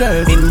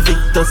sneakers.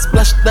 Invictus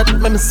splash that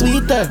make me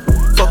sweeter.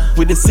 Fuck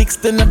with the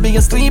 16 I be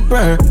a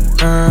sleeper.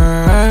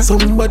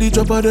 Somebody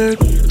drop a dirt.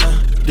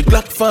 The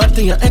Glock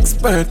 40 an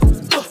expert.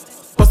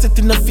 Bust it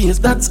in the face,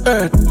 that's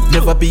earth.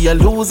 Never be a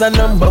loser,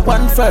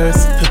 #1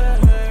 first.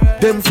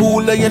 Them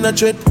fool I in a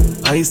dread.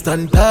 I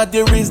stand hard,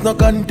 there is no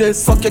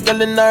contest. Fuck your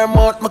girl in her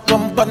mouth, my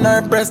cum on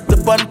her breast. The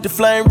panty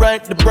flying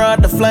right, the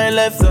broad the flying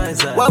left.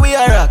 Why we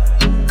are rock?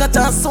 Cut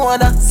a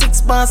soda,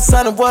 6 months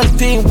on the world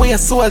team, we a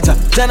soldier.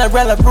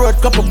 General abroad,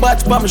 couple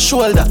batch by my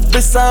shoulder.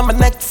 Wrist on my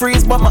neck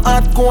freeze, but my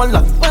heart cold.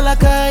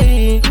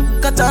 Malachi,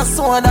 cut a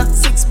soda,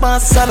 6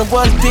 months on the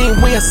world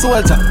team, we a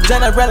soldier.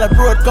 General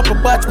abroad, couple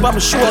batch by my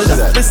shoulder.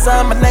 Wrist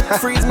on my neck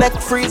freeze, neck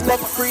freeze, neck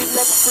freeze,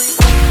 neck freeze.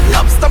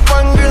 Lobster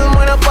pan grill,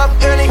 man up up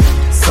early.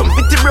 Some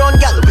pretty brown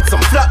gal with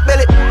some flat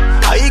belly.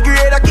 High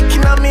grade a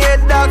kicking on me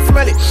head, dog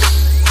smell it.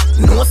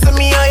 No see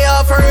me I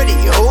have already.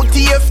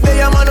 OTF they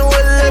a man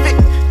well levy.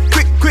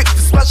 Quick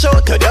to splash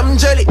out to them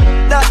jelly.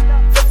 That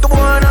fuck the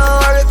one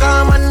or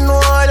come and know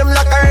all them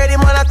like already,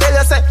 man I tell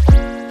you say.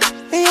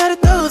 Hey, had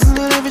 1,000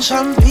 to live in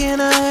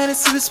champagne and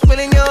see we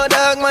spilling your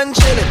dog man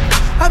chillin'.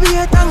 I be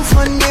a thanks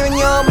man giving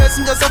your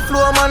blessing just a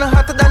flow man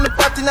hotter than the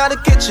pot in the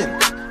kitchen.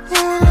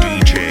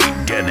 DJ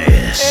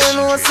Dennis. Hey,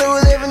 no say we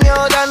living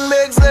your damn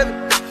big living.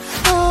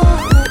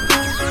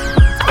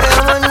 Hey,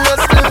 man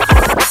just live.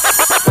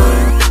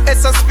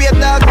 It's a speed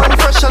dog man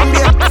fresh and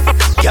beer.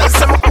 Girl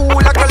say me cool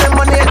like a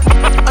lemonade.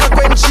 And a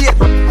quench shade,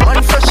 man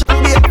fresh and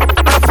beer.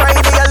 On a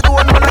Friday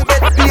alone man I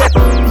get paid.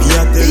 Me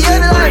a tell you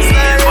the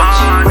lifestyle rich.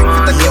 Quick to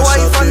take your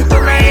wife and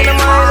turn her in a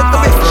mile to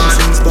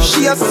bitch.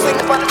 She a sing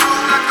for the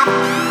moon like a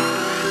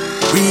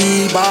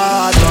real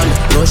bad man,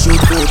 no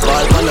shoot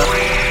football man a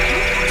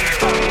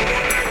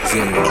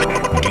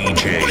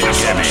DJ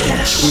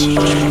Dennis.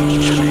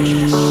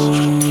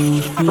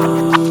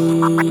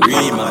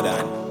 real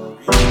madman.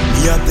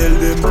 Me a tell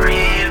them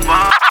real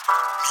bad.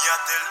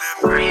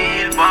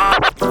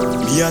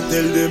 Me a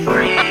tell them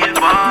real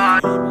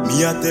bad.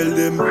 Me a tell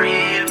them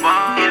real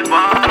bad.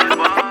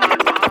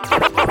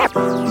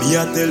 Me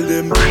a tell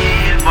them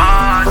real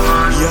bad.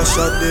 Me a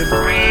shot them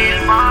real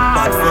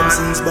bad from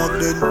since back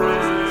then.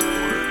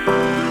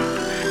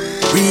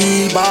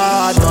 Real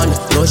bad man,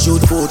 no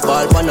shoot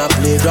football on a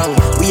playground.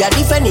 We a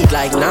defend it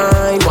like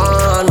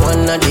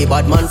 911 and the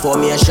bad man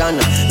formation.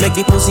 Make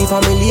the pussy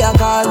family a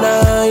call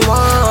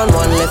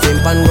 911. Left him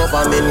pan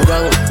government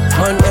gang.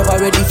 Man ever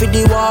ready for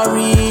the war,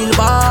 real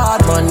bad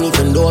man.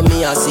 Even though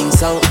me a sing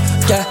song,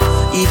 yeah.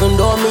 Even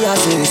though me a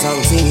sing song.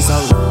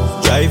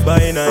 Drive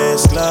by in a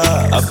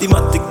S-Class,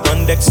 automatic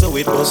on deck so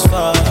it was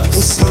fast.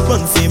 Pussy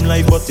run fame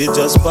like but it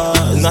just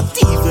passed. Not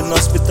even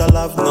hospital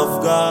have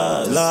enough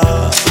gas.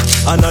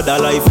 Another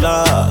life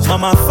lost.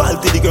 Mama fall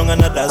to the ground,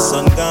 another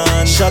son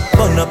gone. Shot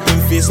burn up in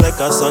face like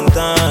a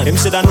suntan. Him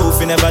said I know if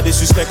he never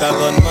disrespect a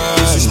gunman.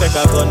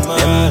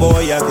 Them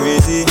boy are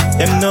crazy.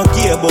 Them no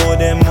care about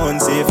them own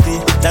safety.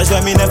 That's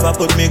why me never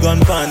put me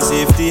gun pan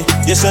safety.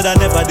 You should I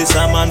never diss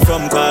a man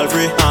from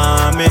Calvary.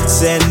 Me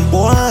send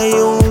boy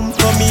home,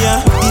 come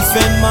here,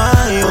 defend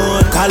my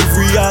own.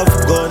 Calvary have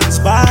guns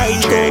by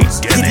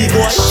guns. Give the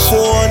boy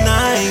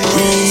 4-9.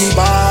 Real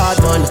bad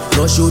man,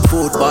 no shoot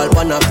football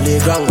on a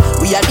playground.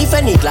 We a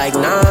defend it like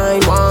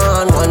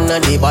 911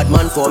 and the bad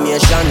man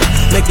formation.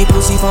 Make the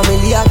pussy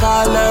family a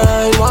call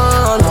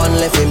 911.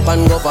 Left him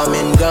pan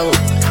government gang.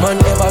 Man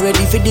ever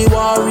ready for the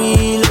war,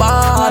 real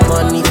bad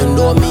man. Even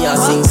though me a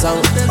sing song,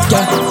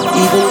 yeah.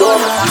 Even though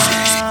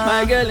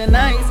my girl is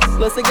nice,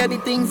 plus I got the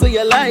things so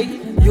you like.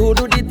 You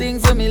do the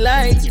things so me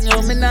like, you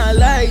know me not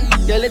lie.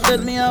 Girl, it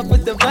turns me up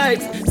with the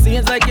vibes.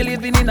 Seems like you're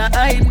living in a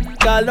hype.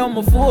 Call on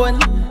my phone,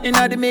 in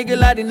the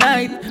middle of the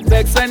night.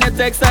 Vex when you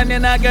text and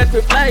then I get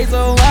replies.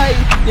 Oh why?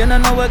 You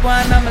don't know what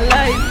going on my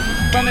life.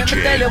 But let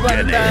me tell you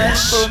one time,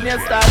 from you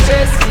start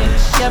chasing.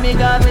 Yeah, me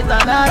gone with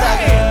another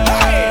girl.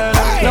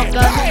 Look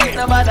at me, it's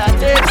about that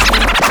chase me.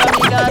 Yeah,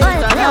 me gone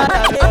with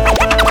another girl.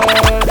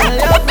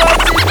 Your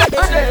pussy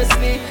chase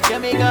me. Yeah,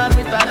 me gone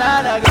with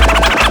another girl.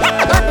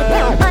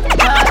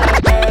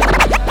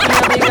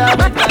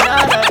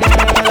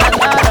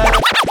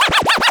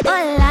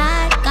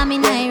 Hola,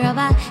 camina y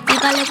roba,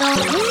 tipo le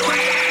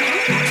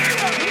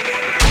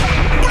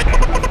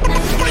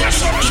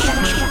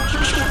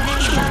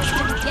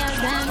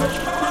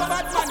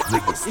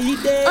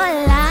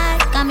Hola,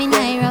 camina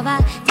y roba,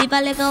 tipo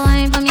le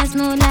wine from your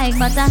smooth like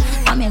butter.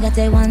 From you got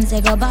a one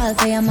say go ball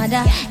for your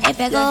mother. If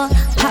you go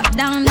pop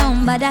down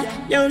butter.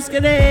 Yo,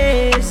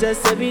 skadej,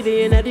 just every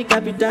day in the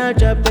capital,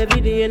 drop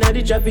every day in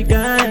the tropical,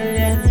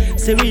 yeah.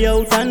 Say we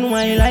out and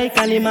wine like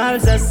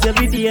animals, us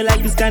every day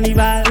like this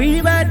carnival.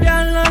 We bad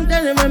down long,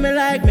 tell them what me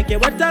like. Make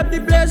it wet up the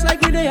place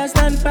like we dey a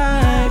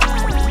standpipe.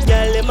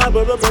 Girl, them a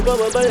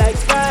bubble like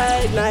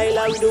Sprite.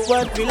 Nyla, we do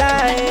what we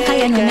like.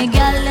 I know me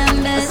girl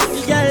them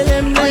best. Girl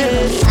them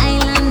best.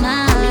 Island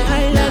man.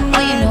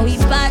 Oh, you know we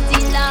party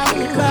loud. Oh,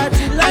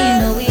 you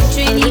know we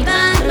Trini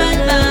bad.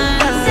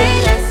 Say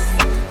less,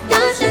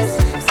 don't stress.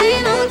 Say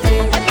no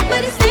thing,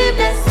 but it's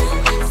sleepless.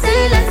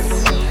 Say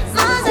less,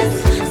 nonsense.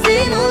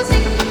 Say no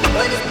thing.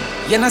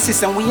 You know,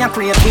 sister, we are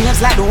create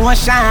waves like the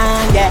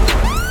ocean, yeah.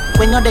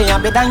 When you're there,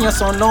 better than your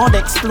son, know the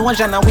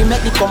explosion, and we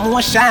make the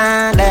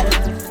commotion, yeah.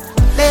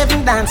 Live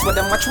and dance with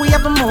them, watch we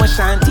have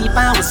emotion, deep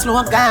and we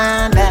slow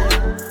down,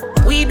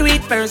 yeah. We do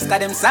it first,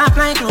 got them soft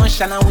like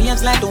lotion, and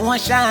waves like the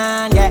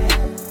ocean, yeah.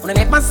 When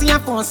I never see a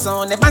phone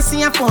sound, never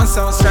see a phone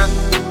sound strong.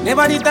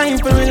 Never the time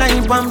for rely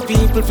on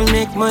people to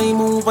make my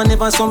move, and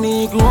never saw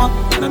me grow up.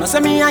 And I know say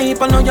me hype,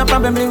 I know you're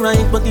probably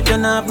right, but if you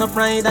don't have no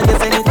pride, I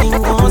guess anything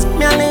goes.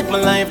 Me I live my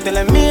life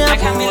telling me I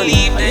can't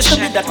believe this shit,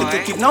 I used to be that little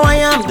kid, now I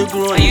am the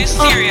grown. Are you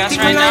serious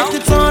right now?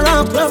 It's all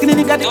up,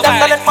 skinny got it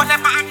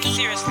down,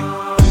 seriously.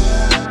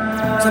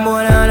 Some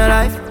boy on a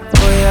life,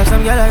 boy have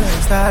some girl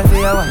around style for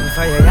your wife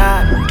for your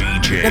yard.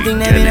 Nothing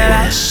them in a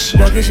life,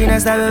 lucky she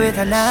not stab with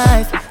a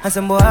knife. And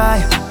some boy,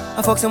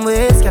 I fuck some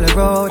ways, girl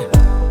road.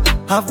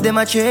 Half them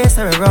a chase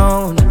her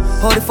around.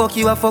 How the fuck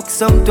you a fuck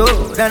some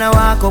toad? Then I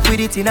walk up with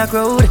it in a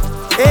crowd.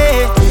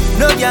 Hey,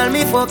 no girl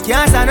me fuck,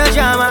 can't stand no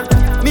drama.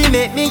 Me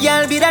make me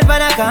girl be that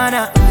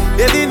banana.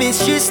 Baby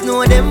miss, she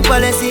know them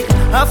policy.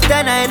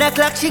 After 9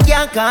 o'clock she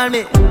can't call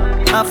me.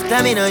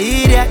 After me no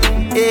idiot,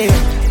 yeah.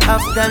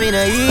 After me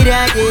no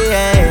idiot,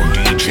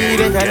 yeah. She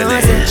better know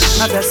say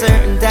after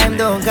certain time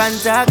don't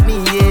contact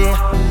me,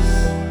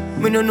 yeah.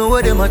 Me no know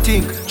what them a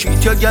think.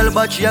 Treat your girl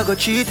but she a go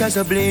cheat as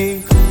a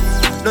blink.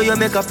 Now you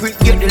make a prick,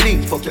 get the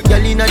link. Fuck your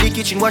girl inna the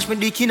kitchen, wash me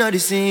dick inna the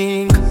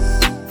sink.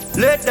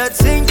 Let that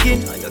sink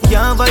in. You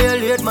can't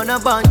violate man a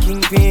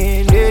banking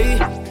pin,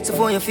 yeah. So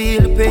for you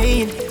feel the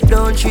pain,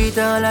 don't treat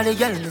all of the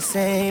girl the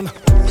same.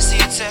 You see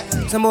it,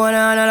 sir? Some boy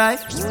on a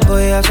life,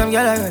 boy have some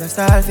girl I rather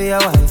style for your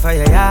wife for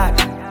your yard.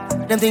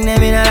 Them think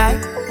them in a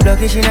life,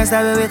 lucky she not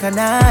stab with a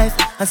knife.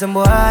 And some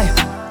boy,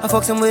 I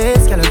fuck some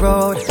ways, girl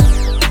road.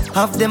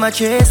 Half them a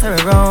chase her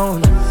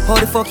around. How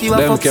the fuck you a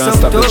fuck some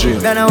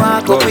dope? Then I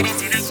walk up with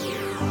it.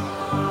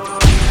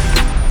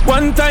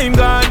 One time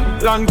gone,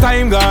 long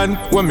time gone,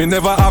 when me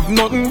never have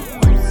nothing.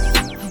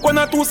 1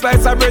 or 2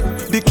 slices of bread,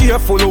 be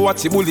careful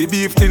what you bully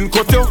beef tin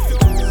cut you.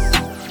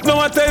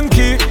 Now a 10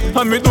 key,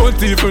 and me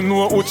don't even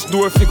know which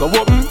door figure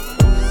open.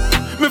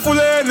 Me full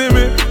of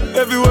enemy,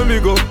 everywhere me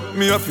go,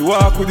 me have to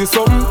walk with the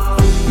something.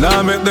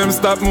 Now make them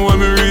stop me when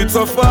me reach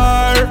so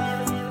far.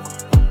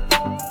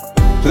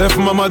 Left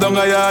mama down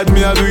a yard,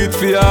 me a do it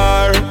for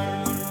her.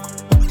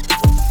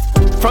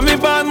 From me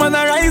band man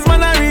I rise,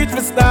 man I reach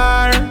me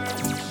star.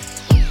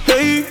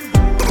 Hey,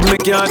 me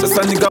can't just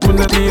a nigga when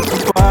I need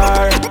to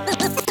par.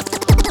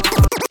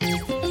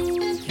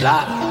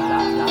 Yeah.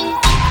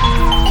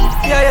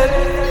 I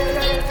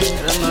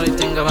don't know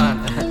anything, man.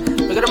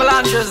 We got the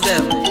melanges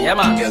them, yeah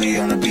man. Gelly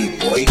on the beat,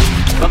 boy.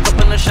 Rock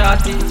up on the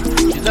shorty.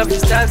 She love the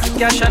styles, the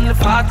cash and the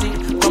party.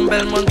 From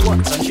Belmont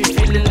once and she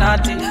feeling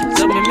naughty.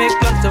 So me make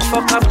plans to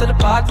fuck after the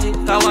party.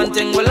 Cause one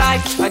thing we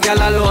like, a girl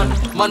alone.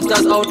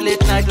 Monsters out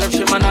late night, love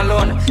she man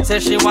alone. Say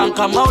she want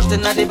come out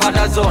in the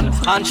bad zone.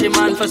 And she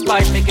man for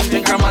spite, make him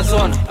drink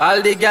Amazon.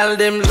 All the gal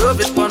them love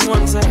it on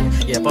one side.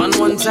 Yeah, on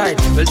one side.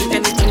 We'll do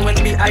anything when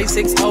we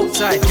I6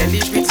 outside.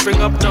 Kelly beats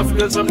bring up tough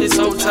girls from the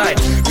south side.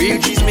 Real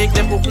G's make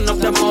them open up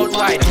their mouth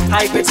wide.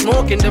 High grade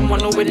smoking them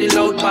one with the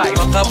loud pipe.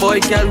 Fuck a boy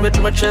girl with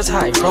my chest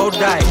high, proud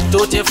guy.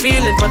 Don't you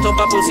feeling but up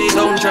a pussy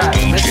don't try.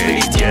 Mess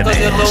with the team cause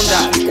you don't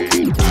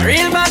die.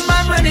 Real bad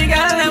man when the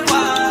girl them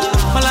wild.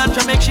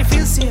 Melantra make she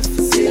feel safe.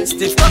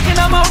 Stiff fucking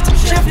her mouth,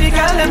 chef the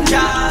girl them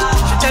jam.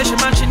 She tell she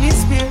man she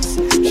needs space.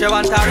 She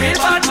want a real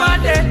bad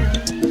man then.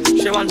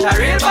 She want a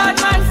real bad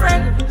man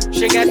friend.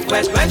 She get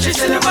wet when she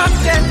see the back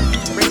then.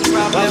 Bring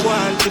problem. I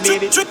want to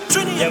baby.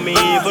 Yeah, me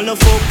even no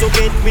folk to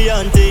get me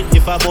hunted.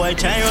 If a boy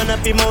try run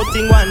up him out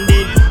in one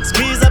day,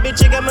 squeeze a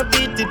bitch, I me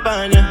beat it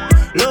pan ya.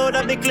 Load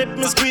up the clip,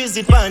 me squeeze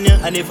it pan ya.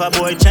 And if a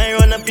boy try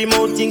run up him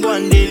out in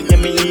one day, yeah,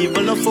 me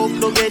even no folk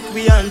to get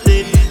me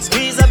hunted.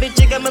 Squeeze a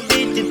bitch, I me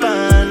beat it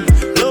pan.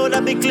 Load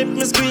up the clip,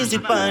 me squeeze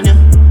it pan ya.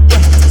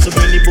 So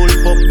bring the bull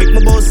up, make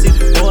my boss it.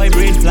 Boy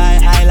brain fly,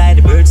 I like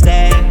the birds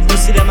there. You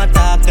see them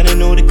attack and I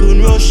know they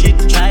couldn't rush it.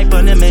 Try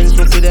on them and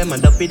stuff with them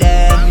and up with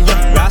them.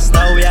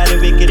 Rasta, we are the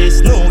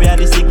wickedest, no, we are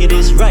the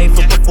sickest. Right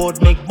for support,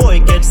 make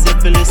boy get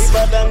syphilis.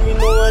 But then we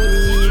know one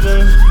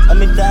evil. I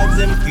mean dogs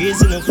them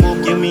crazy, no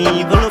folk, yeah me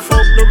evil. No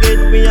folk to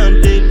get me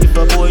hunted. If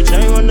a boy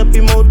try run up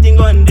him out in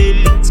one day,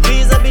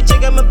 squeeze a bitch,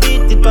 I got my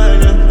beat it pan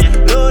ya.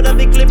 Load up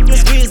the clip, me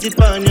squeeze it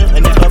pan ya.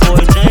 And if a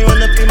boy try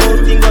run up him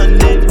out in one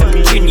day,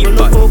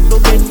 no folk to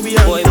get me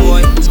hunted.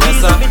 Boy,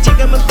 squeeze a bitch, I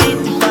got my beat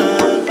it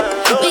pan.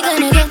 We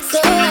gonna get so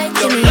high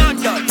tonight.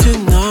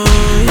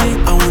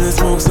 I wanna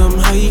smoke some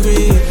high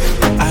grade.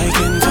 I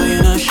can tell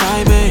you're not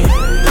shy, babe.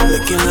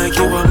 Looking like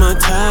you are my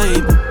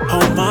type.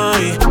 Oh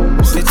my.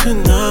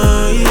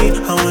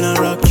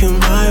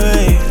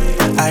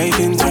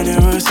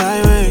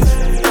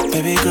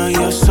 girl,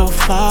 you're so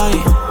fly,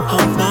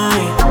 oh my.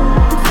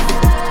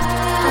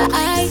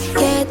 I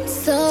get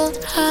so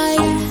high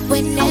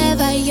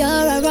whenever you're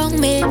around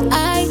me.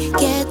 I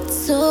get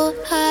so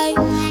high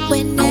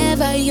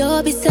whenever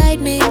you're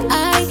beside me.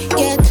 I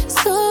get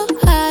so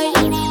high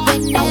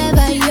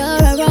whenever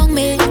you're around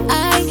me.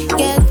 I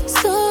get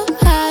so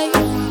high.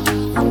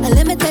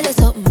 Let me tell you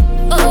something.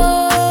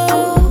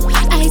 Oh,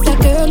 I's a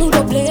girl who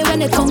don't play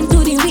when it comes to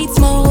the weed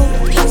smoke.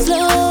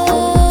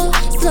 Slow,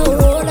 slow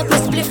roll up my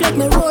spliff like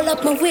me roll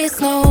up my waist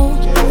now.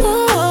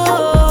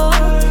 Oh,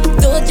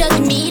 don't judge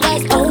me,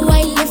 that's how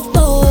I live,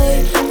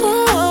 boy.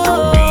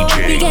 Oh,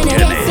 we gonna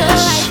get so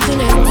high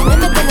tonight. Let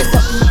me tell you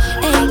something.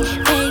 Hey,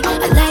 hey,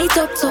 I light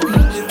up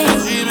something. Hey,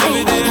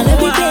 hey, I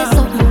love you play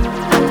something.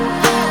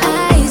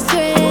 Eyes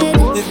red.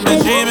 Live my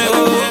dream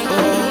every day.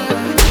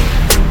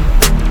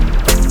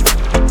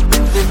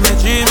 Live my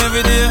dream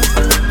every day.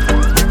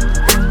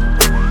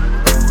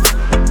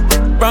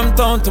 From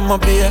town to my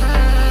beer.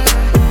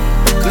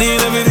 Clean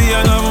every day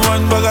and have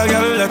one bag of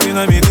girl that in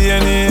my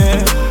DNA.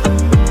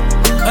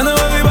 I know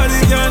everybody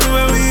can do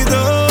what we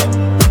do.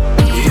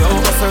 Yo,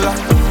 hustler,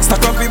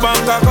 stack up the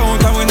bank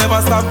account and we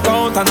never stop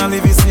count and I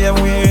live the same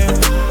way.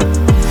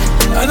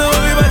 I know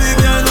everybody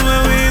can do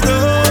what we do.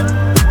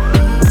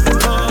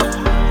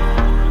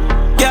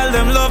 Girl,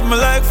 them love me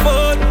like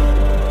food.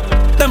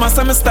 Them a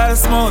say me style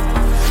smooth.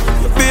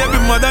 Your baby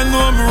mother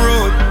know me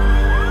road.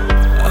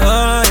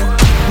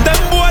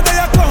 Them boy they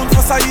account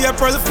for say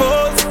April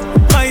Fools.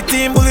 My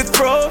team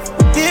bulletproof.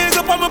 Here's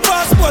up on my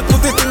passport,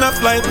 put it in a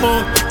flight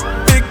mode.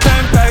 Big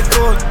time tight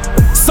gold.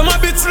 Some a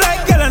bitch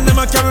like girl and them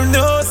a carry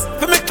nose.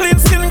 For me clean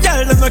skin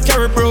girl, them a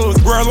carry bros.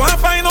 World wanna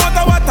find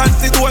out what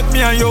antidote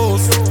me and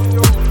use.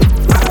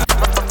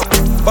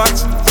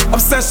 Watch,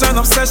 obsession,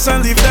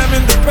 obsession, leave them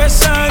in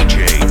depression.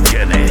 DJ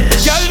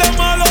Dennis. Girl them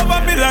all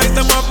over me like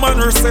them have man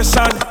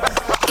recession.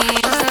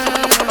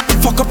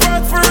 Fuck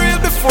apart for real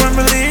before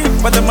me leave.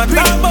 But them a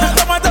talk about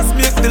them a just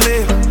make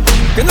delay.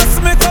 You know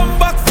see me come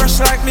back fresh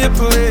like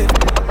maple leaf.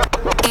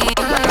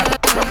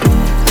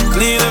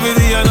 Clean every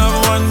day and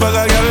have one bag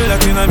of girl that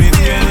in a me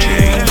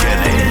DNA.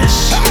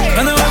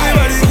 I know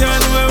everybody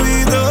can do what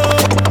we do.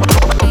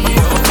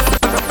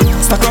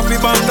 Stack up the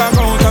bank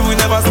account and we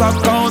never stop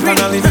count and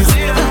I live the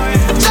same way.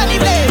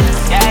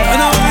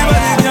 I know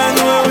everybody can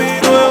do what we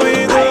do.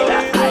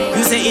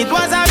 You say it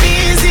was a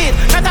visit,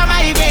 not a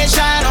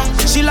migration.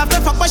 She love the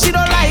fuck but she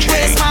don't like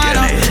waste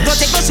man. Don't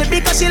take no shit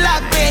because she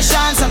lack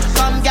patience.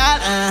 Come girl,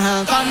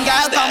 come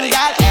girl, come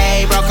girl.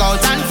 Hey, broke out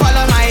and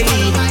follow my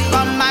lead.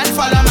 Come and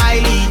follow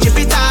my lead.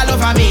 Chip it all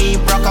over me.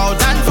 Broke out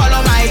and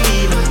follow my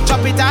lead.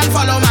 Chop it and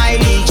follow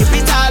my lead. Chip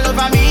it all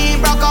over me.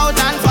 Broke out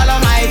and follow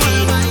my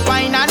lead.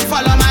 Wine and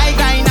follow my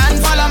grind and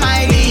follow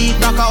my lead.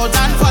 Broke out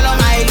and follow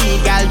my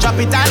lead. Girl,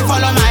 drop it and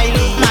follow my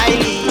lead. My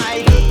lead,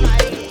 my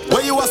lead.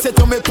 Where you a say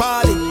to me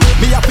party?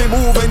 Me have to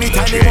move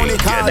anytime the money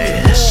call me.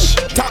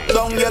 Top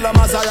down yellow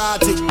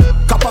Maserati.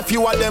 Cop a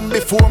few of them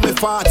before me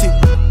 40.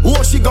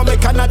 Oh, she gon'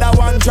 make another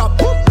one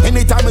drop.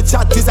 Anytime we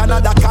chat is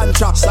another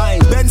contract. Sign.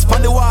 Benz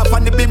pan the wharf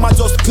and the beam are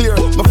just clear.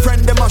 My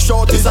friend them a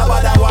short is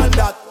about that one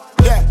that.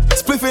 Yeah,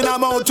 spliffing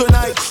I'm out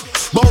tonight.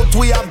 Both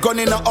we have gone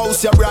in the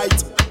house, you're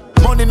right.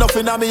 Money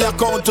nothing on me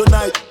account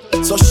tonight.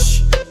 So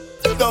shh,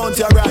 don't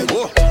you right.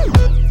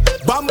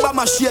 Bamba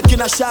my shake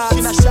in a shot.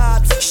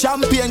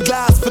 Champagne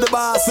glass for the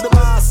boss.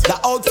 The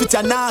outfit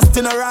a nasty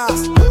in a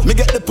ass. Me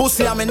get the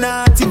pussy and me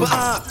not even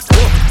ask.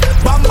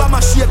 Bamba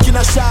my shake in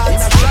a shot.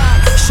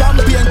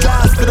 Champagne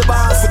glass for the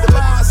boss.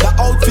 The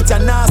outfit a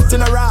nasty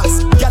in a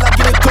ass. Girl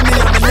give it to me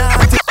and me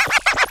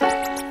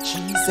not.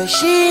 She say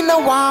she no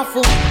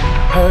waffle.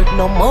 Hurt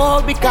no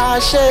more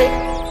because she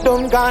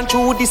done gone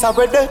through this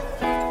already.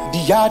 The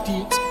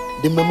heartaches,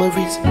 the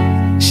memories.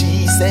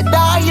 She said,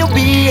 are you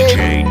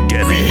being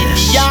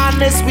really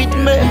honest with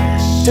me?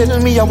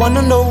 Tell me I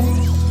wanna know.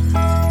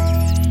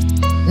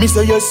 Me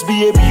say yes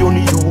baby,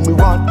 only you me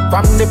want.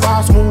 From the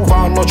past move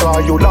on, no try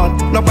your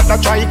land. No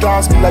better try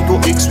class me like your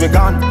ex we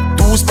gone.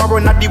 Two sparrow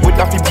not the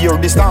weather fi bear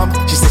the storm.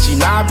 She say she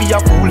nah be a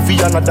fool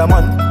for another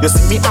man. You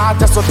see me heart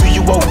just so to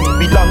you how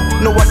we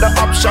belong. No other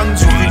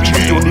options, you will be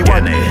the only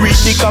one. Read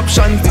the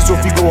captions, this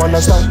what we go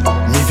understand.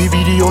 Me fi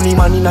be the only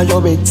man in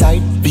your bedside.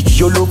 Pick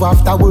your love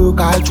after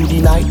work all through the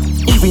night.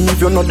 Even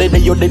if you're not there,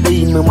 you're there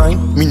in my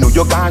mind. Me know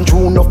you can't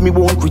true enough, me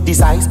won't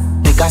criticize.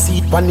 Take a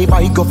seat on the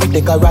bike, go fi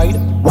take a ride.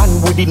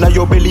 One wood inna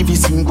your belly fi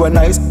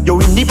synchronize.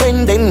 You're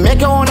independent,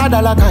 make your own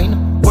 $1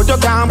 kind. But you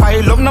can't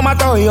buy love no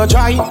matter how you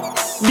try.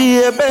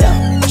 Baby,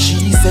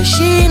 she say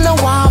she no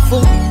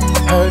waffle.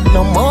 Hurt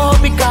no more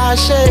because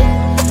she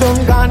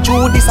done gone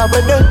through this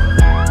already.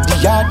 The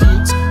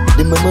heartaches,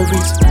 the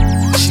memories.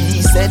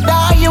 She said,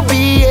 are you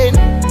being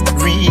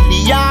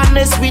really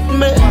honest with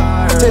me?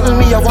 Tell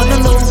me I wanna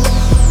know.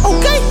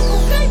 Okay.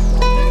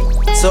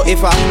 So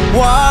if I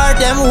war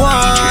them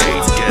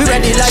want, we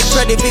ready like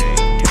Freddy Vic.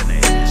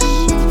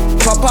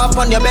 Pop up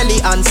on your belly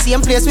and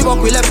same place we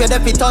walk, we left your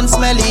fit on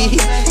smelly.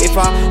 If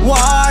I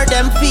war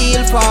them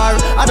feel far,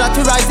 I got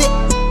to rise it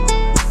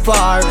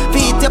far.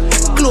 Feet up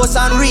close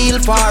and real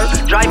far.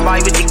 Drive by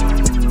with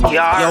the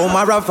yard. Yo,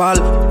 Maraval,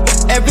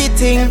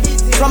 everything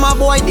from a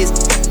boy this.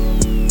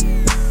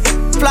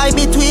 Fly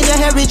between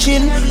your hairy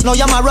chin. Now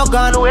you're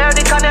Moroccan, where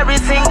the canary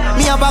sing.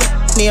 Me have a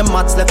name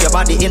Mats, left your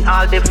body in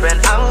all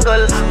different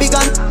angle. Big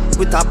and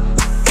with a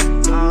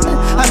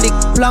and the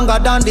longer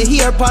than the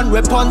hair pan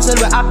Rapunzel,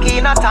 we happy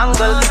in a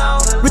tangle.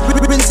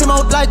 Rinse him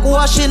out like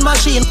washing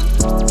machine.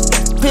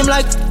 Him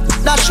like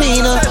that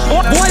chain.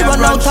 Boy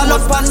run out and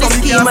up on the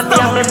scheme. And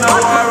now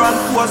I run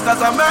close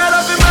cause I'm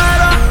murder for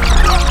murder.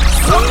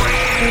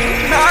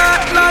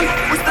 Not land,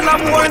 we still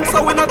have one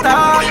so we not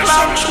talk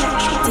long.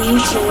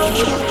 DJ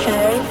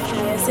Earth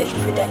Music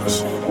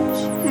Production.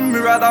 Me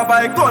rather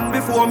buy gun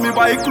before me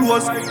buy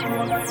clothes.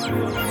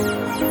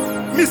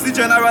 Missy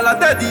General a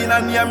dead in a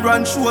name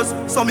brand shows.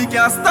 So me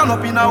can't stand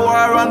up in a war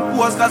and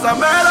pose. Cause I'm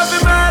murder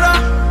for murder.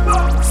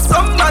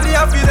 Somebody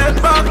have to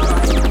dead back.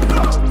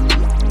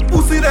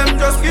 Pussy them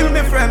just kill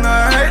me friend.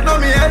 Alright now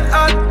me head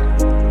hot.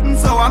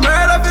 So I'm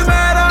murder for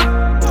murder.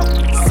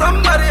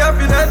 Somebody have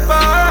to dead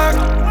back.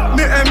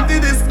 Me empty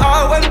this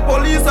all when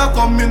police are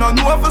coming. No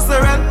know for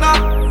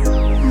surrender.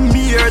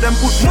 Me hear them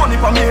put money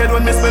for me head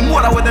when me spend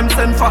more than what them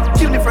send for.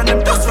 Kill me friend,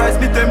 them just rise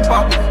me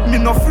temper. Me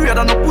no afraid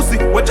of no pussy,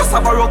 we just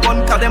have a rock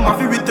gun. Cause them have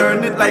to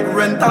return it like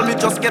rental. Me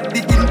just get the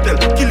intel,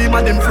 kill him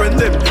and them friend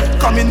them.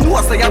 Come in know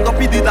say I got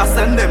PD that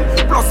send them.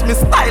 Plus me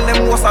style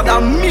them was a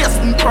damn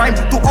mason crime.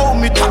 To how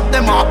me chat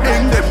them or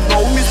hang them.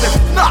 Now me say,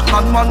 nah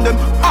man them.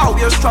 How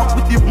we strapped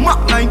with the Mac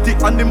 90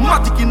 and the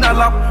Matic in a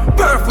lap.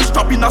 Perfect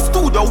strap in a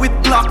studio with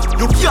black.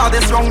 You can't the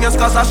strongest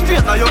cause I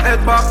straight now your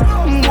head back.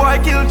 Boy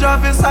kill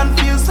Jarvis and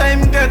feel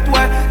same get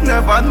where.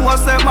 Never know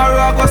say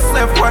Mara go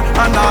safe where.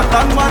 And all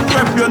that man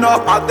rep you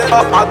know at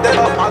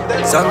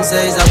them. Some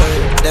say it's a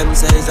bird, them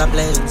say it's a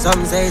plane.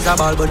 Some say it's a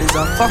ball but it's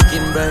a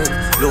fucking brain.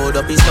 Load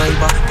up his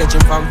sniper, catch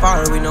him from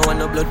far. We know want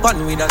no blood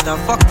pun without a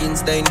fucking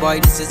stain. Boy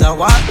this is a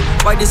war,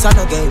 boy this a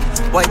no game.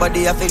 Boy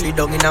body a feel it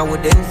down in a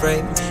wooden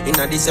frame. In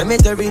a the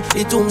cemetery,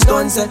 the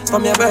tombstone set.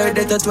 From your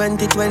birthday to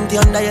 2020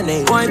 under your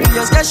name. Boy we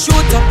just get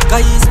shoot up,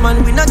 cause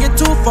man we not get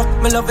too fuck.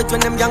 Me love it when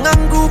them young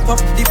and group up.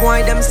 The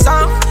boy them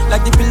soft,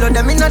 like the pillow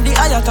them in a the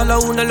ayatollah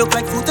who no look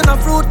like fruit in a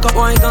fruit cup.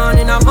 Boy gone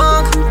in a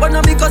mug, but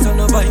not because of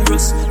no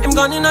virus. Him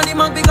gone in a the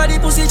mug because the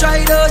pussy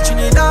tried to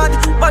Trinidad.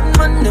 Bad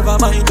man never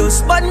mind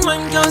us. Bad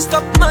man can't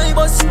stop my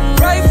bus.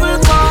 Rifle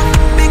car,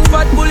 big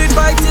fat bullet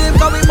fight him.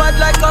 Cause we bad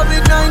like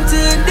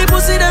COVID-19. The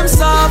pussy them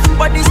soft,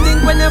 but this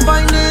thing when they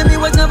find him, he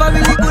was never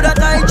really good at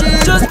hygiene.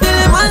 Just tell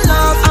him I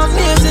love,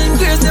 amazing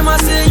grace them a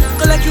sing.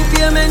 Collect you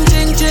payment,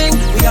 ching ching.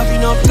 We have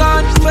enough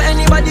card for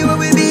anybody where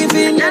we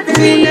beefing.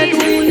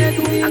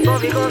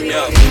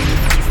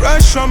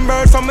 Fresh from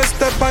bird from a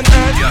step on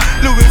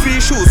earth. Louis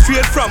V shoes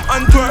straight from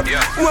Antwerp.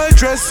 Well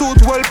dressed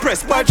suit, well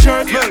pressed bad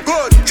shirt. Well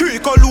good, 3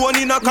 cologne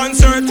in a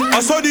concert.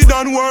 I saw the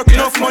done work,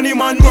 enough money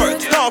man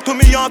worth. Talk to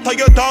me after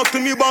you talk to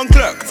me bank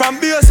clerk. From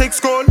basic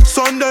school,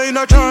 Sunday in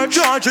a church.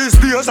 Charges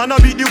beers and I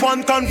be the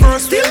one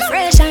converse. Still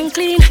fresh and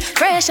clean,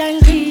 fresh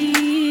and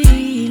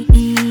clean.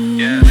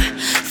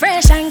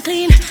 Fresh and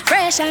clean,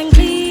 fresh and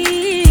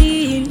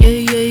clean.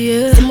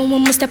 Yeah. The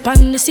moment we step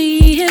on the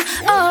scene,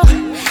 oh,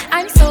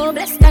 I'm so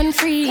blessed and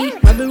free.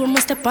 Rebel when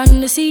we step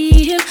on the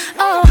scene,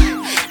 oh,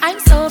 I'm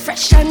so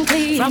fresh and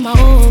clean. From I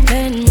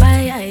open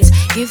my eyes,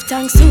 give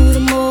thanks to the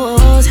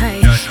Most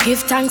High. Give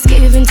thanks,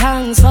 giving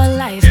thanks for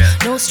life.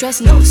 No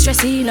stress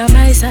in on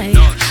my side.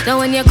 Now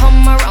when you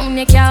come around,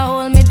 you can't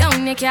hold me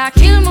down, you can't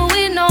kill me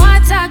with no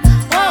attack.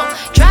 Whoa,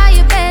 try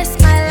your best,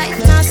 my life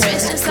not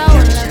stress, just a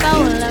whole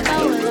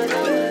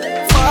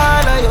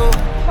Follow you.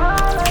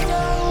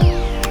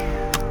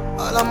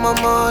 All of my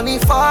money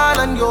fall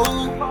on you.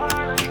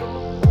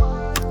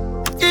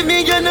 Give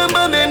me your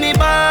number, make me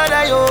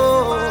bother you.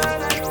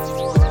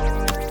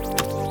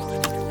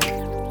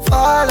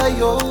 Follow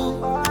you.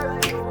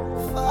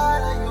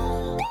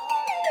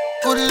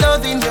 Good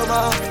love in your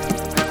mouth.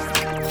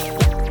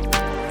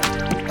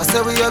 I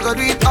said we are gonna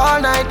do it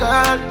all night,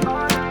 girl.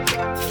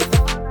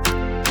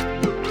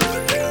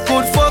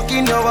 Good fuck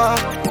in your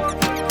mouth.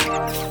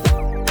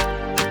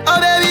 Oh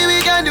baby,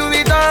 we can do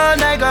it all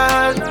night,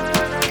 girl.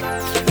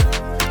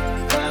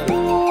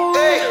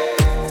 Hey,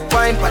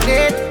 wine pan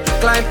it,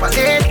 climb pan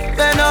it,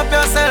 bend up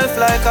yourself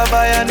like a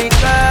bionic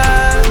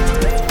girl.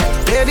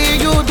 Baby,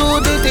 you do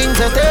the things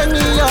that take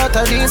me out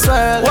of this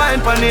world.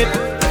 Wine pan it,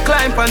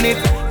 climb pan it,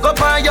 go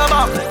on your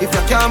back if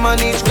you can't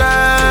manage,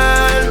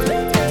 girl.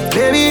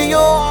 Baby,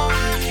 you.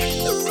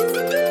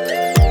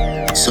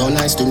 So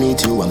nice to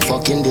meet you, I'm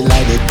fucking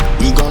delighted.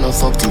 We gonna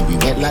fuck till we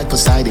wet like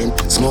Poseidon.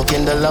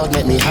 Smoking the loud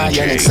make me high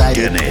and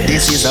excited.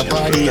 This is a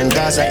party and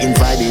guys are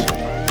invited.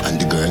 And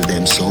the girl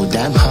them so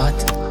damn hot.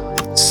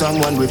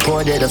 Someone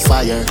reported a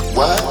fire.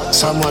 What?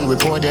 Someone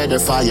reported a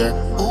fire.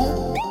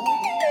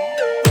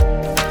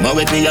 But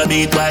with me a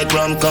beat white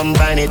rum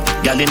combine it.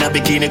 Girl in a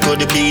bikini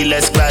could be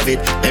less private.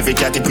 Every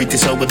cat is pretty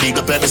so we big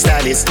up every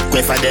stylist.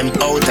 Quay for them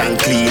out and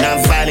clean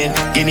and violent.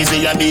 Guineas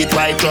with a beat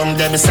white rum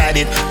them beside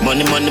it.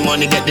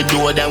 Money get the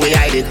door then we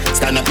hide it.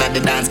 Stand up at the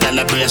dance girl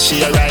a brace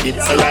she a ride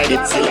it. So ride it.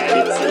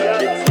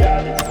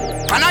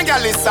 And a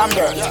girl is some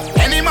bird.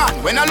 Any man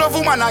man, when I love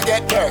woman I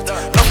get dirt.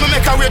 Love me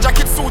make a wear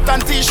jacket, suit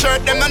and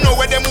t-shirt. Them don't know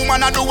what them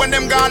woman I do when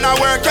them gonna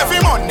work. Every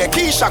Monday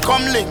Keisha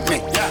come link me.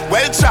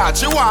 Well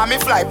charged, she want me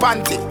fly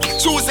panty.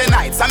 Tuesday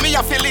nights, and me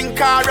a feeling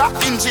cara.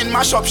 Engine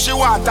mash up, she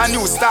want a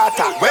new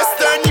starter.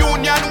 Western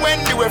Union,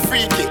 Wendy we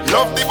freaky.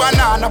 Love the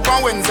banana,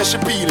 on Wednesday she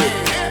peel it.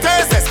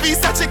 Thursday,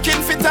 piece of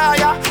chicken fit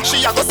tire.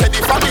 She a go say the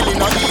family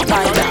no eat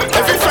neither.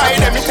 Every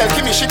Friday, me tell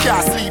Kimmy she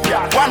can't sleep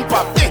ya. One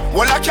pop,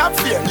 well I can't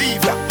fear,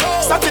 leave ya.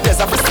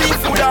 Saturdays I fi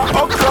seafood and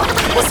okra.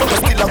 But some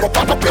still a go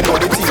pop up, you know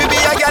the team. Fi be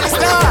a girl is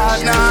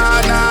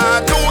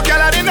nah. Two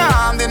girl a the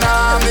nam.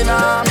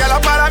 Girl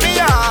a follow me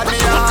hard.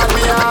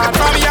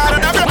 From me hard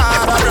and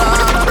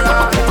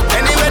bra.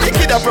 Anyway the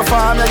kid a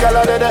perform, a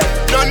girl a de.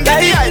 Don't get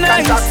the eye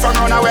contact from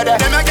run away there.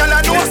 Them a girl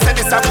a know say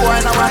this a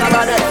boy and a man a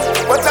body.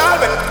 But all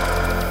be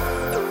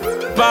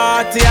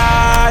party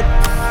hard.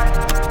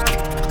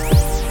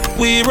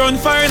 We run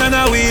fine and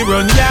we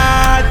run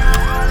yard.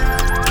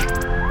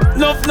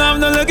 Nuff nav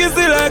no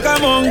legacy like a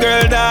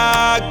mongrel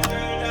dog.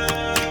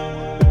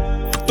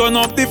 Turn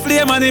up the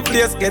flame and the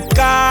place get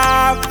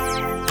carved.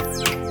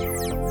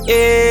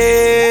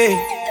 Hey.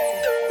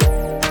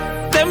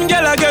 Them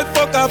gyal a get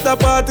fuck after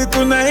party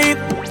tonight.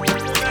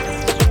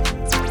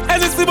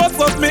 Anything but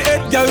fuck me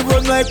head, gyal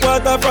run like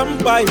water from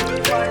pipe.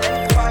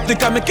 They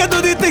can make you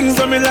do the things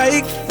that me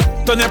like.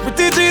 Turn your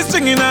pretty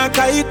G-string in a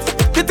kite.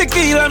 The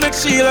tequila make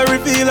Sheila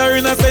reveal her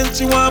innocence.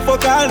 She want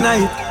fuck all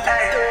night.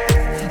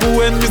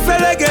 When me say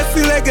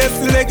legacy,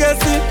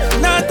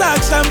 not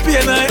talk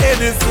champagne or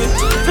Hennessy.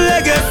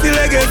 Legacy.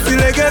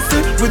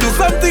 We do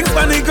something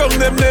funny, come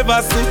them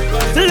never see.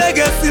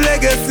 Legacy.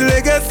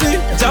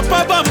 Jump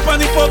a bump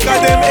and the fuck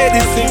of them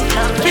Edison.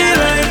 Feel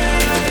like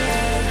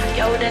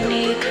yo, the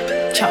Nick.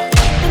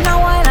 In a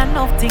while,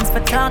 enough things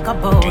for talk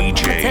about.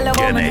 Tell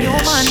about my new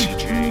man.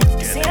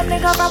 Same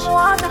nigga from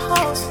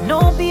Waterhouse.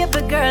 No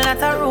baby girl,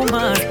 that's a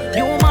rumor.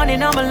 New man in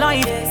my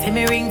life. See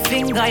me ring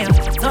finger,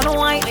 don't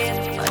white.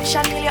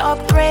 Chanel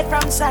upgrade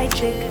from side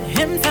chick.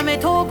 Him tell me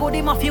to good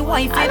him off your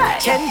wife. Like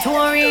 10 to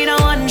arena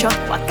one truck.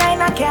 What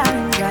kind of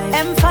can drive?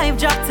 M5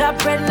 drop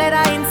top red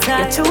leather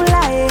inside. You're too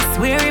light.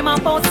 Swear him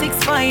about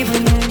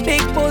 6'5".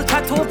 Big bull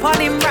tattoo on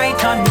him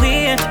right on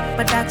way.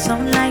 But that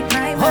sound like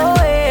my man. Oh,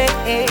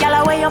 hey.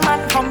 Yalla, where your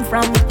man come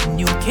from?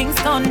 New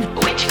Kingston.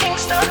 Which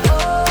Kingston?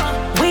 Oh.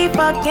 We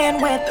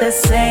fucking with the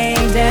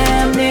same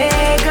damn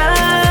nigga.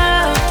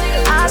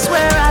 I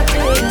swear I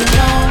didn't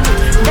know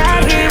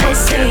that he was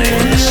seeing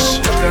you.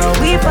 Girl,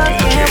 we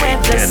fucking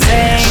with the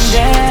same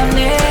damn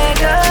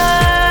nigga.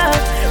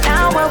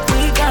 Now what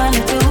we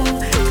gonna do?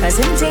 Cause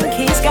him think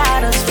he's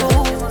got us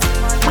fooled.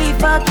 We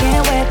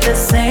fucking with the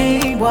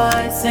same boy.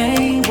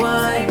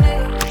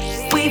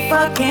 We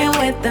fucking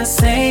with the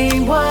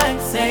same boy.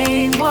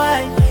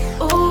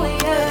 Ooh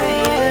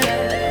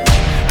yeah.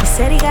 He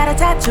said he got a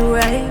tattoo,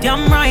 right?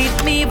 Damn right,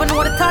 me even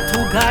know the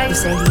tattoo guy. He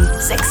said he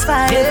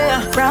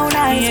 6'5", brown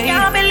eyes.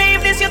 Can't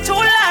believe this, you're too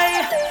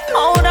light.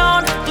 Hold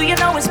on, do you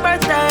know his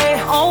birthday?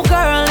 Oh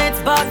girl, it's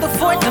about the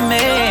 4th of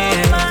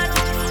May.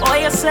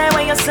 What you say?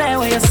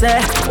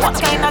 What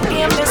kind of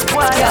game this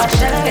boy I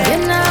play?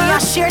 We a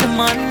share the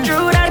man.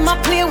 True that I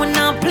play when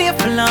I play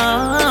for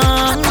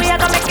long. We are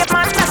gonna make it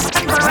man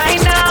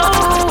right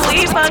now.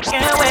 We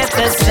fucking with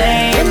the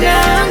same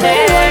damn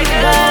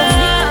nigga.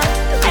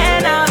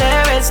 And now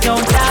there is no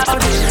doubt.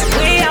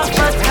 We are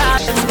for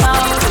cotton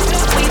mouth.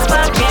 We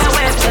fucking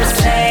with the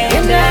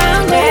same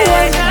damn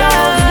nigga.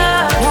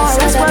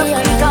 That's what we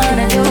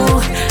gonna do.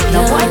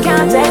 No one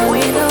can take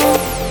we do.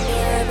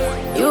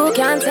 You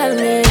can't tell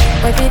me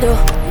what we do,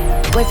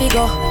 where we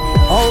go,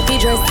 how we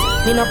dress.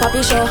 Me no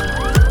papi show.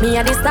 Me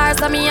a the stars,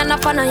 so me a no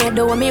fan of you.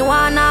 Do me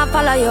wanna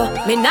follow you.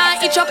 Me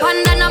nah itch up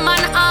under no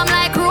man arm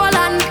like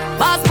Roland.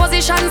 Boss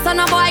position, so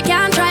no boy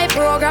can't try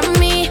program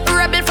me.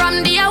 Rebel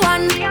from day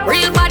one.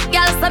 Real bad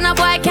girl, so no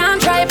boy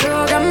can't try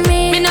program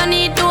me. Me no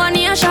need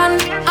donation.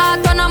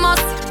 Autonomous,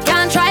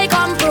 can't try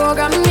come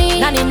program me.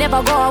 Nanny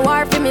never go a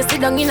war for me.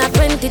 Sit down in a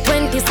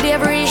 2020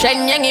 slavery.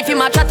 Shenyang if you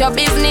match at your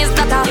business,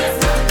 that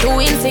too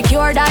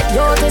insecure that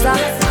you is a.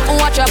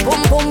 Watch your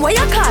boom boom, where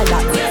you call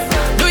that?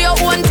 Do your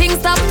own thing,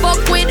 stop fuck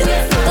with.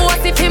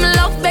 What if him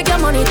love beg your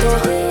money too?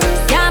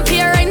 Can't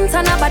pay rent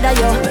and a bother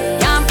you.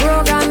 Can't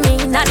program me.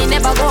 Nanny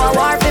never go a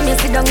war for me.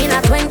 Sit down in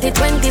a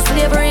 2020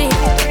 slavery.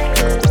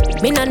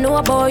 Me no know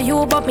about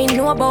you, but me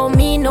know about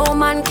me. No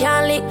man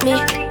can lick me.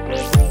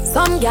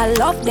 Some gal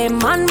love them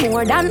man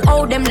more than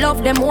how them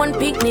love them one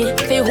picnic.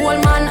 Fi whole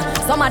man,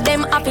 some of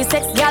them happy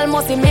sex gal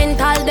must be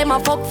mental. Them a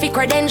fuck fi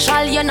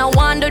credential. You no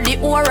want do the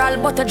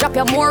oral, but to drop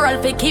your moral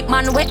fi keep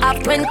man way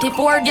up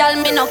 24. Gal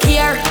me no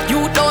care.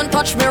 You don't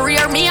touch me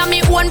rear. Me and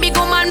me one big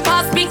woman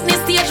pass picnic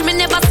stage. Me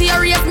never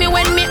serious me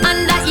when me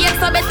under age.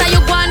 So better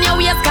you go on your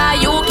ways,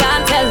 cause you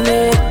can't tell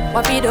me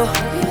what we do,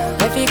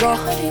 where we go,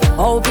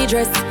 how we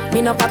dress.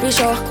 Me no papi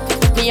show.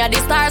 Me a the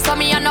star, so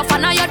me a no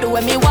fan of you. Do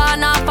when me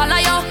wanna follow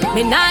you.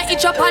 Me nah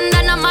itch up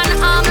under no man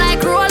arm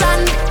like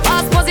Roland.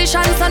 Boss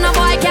position, so no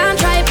boy can't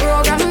try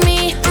program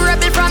me.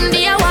 Rebel from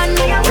day one.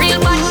 Real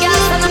bad girl,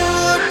 so no.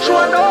 She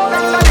want to go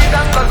back to the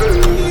girl.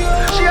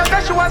 She a say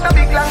she want a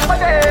big long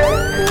body.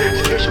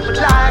 She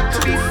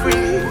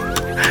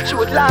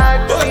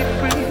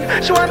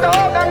She want a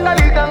hug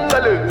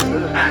gangali.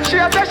 She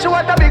a say she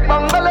want a big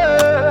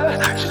bungalow.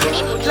 She say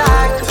she would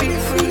like to be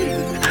free.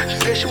 She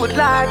say she would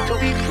like to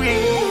be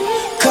free.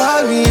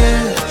 Call me,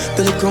 yeah.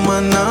 The little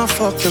man now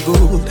fuck you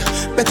good.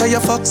 Better you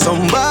fuck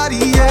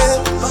somebody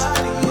else.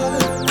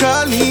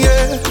 Call me,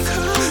 yeah.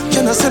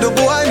 Can I say the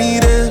boy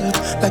need it?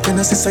 Like when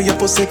I say your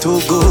pussy too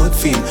good,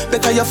 feel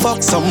better you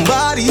fuck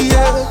somebody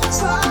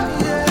else.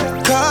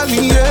 Call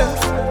me, yeah.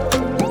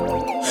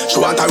 She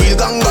want a real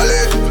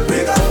gangale.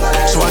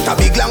 She want a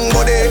big long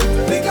body.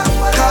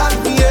 Call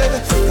me,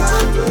 yeah.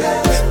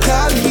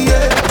 Call me,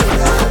 yeah.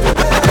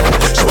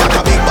 She want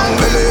a big bang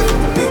belly.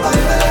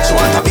 She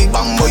want a big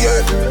bang boy,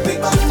 yeah.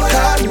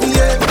 Call me,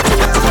 yeah.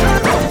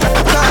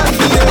 Call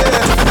me,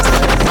 yeah.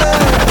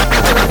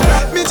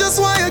 Me just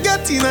want you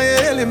get in your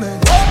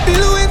element.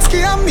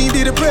 Lewinsky and me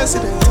be the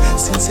president.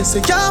 Since you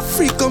say you're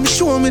free, come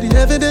show me the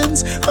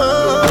evidence.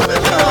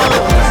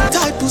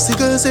 Tight pussy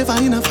girls ever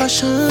in a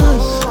fashion.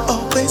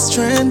 Always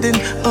trending.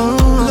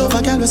 Love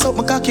a girl with up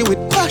my cocky with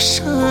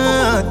passion.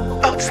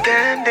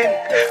 Outstanding.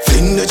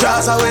 Fling the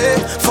jars away,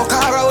 fuck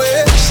her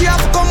away. She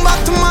have to come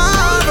back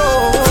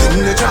tomorrow.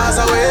 Fling the jars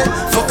away,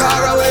 fuck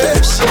her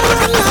away. She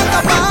have like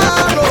a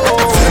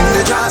barrow. Fling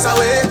the jars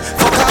away,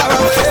 fuck her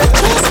away.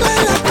 Just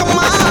like a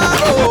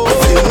marrow.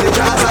 Fling the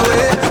jars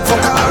away,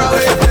 fuck her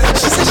away.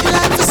 She said she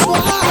like to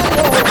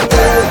swallow.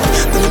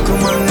 The little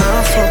man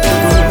now fuck you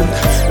good.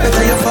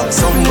 Better you fuck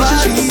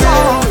somebody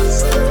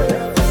else.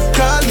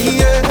 Call me,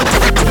 yeah.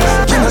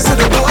 Can I say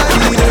the boy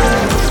need it?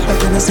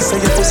 Like when I say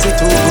your pussy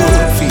too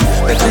good, feel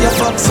better you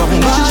fuck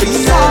somebody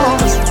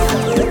else.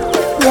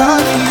 Call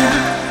me,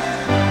 yeah.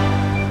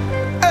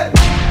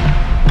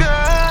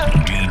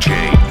 DJ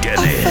Dennis.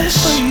 I fell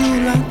for you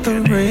like the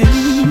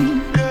rain.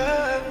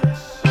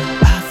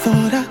 I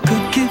thought I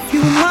could give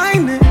you my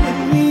name.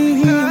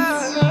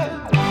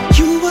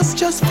 You was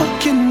just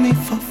fucking me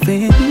for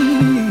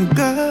fame,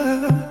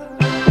 girl.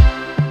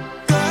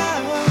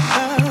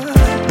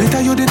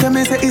 Better you did tell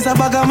me say it's a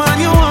bagger man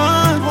you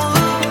want.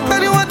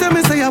 Then you want tell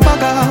me say a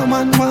bagger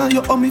man want.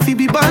 You owe me fi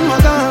be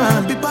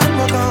bandwagon.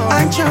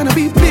 I ain't tryna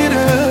be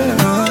bitter,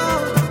 no.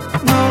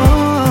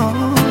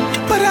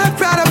 But I'd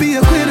rather be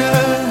a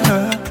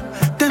quitter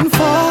than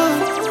fall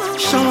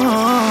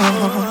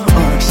short.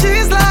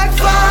 She's like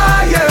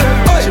fire,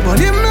 she burn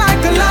him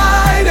like a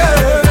lighter.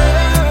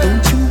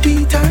 Don't you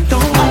beat her,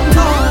 don't you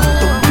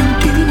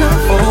beat her.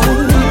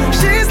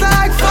 She's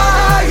like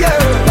fire,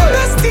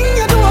 best thing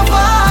you do a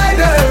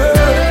fighter.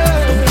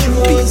 Don't you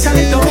beat her,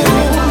 don't.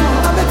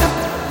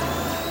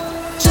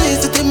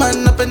 Chase the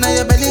man up in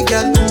your belly,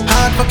 girl.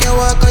 Hard fuck your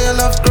walk or your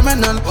love's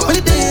criminal. When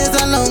the days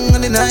are long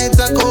and the nights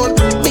are cold.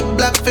 Big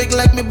black fake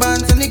like me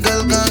bands and the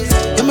girl guns.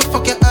 You me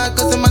fuck your hard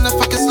cause the man a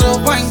fuck you slow.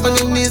 Wine when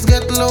your knees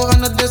get low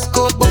on the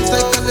disco. Bounce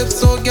like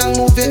calypso, girl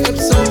move your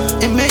hips so.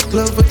 You make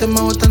love with the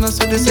mouth and I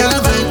saw this. Girl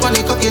vibe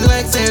funny cocky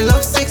like say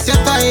love sex. You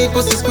tight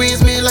pussy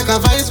squeeze me like a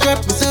vice grip.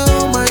 Me say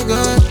oh my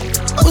god.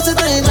 Pussy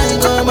tight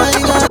like oh my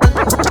god.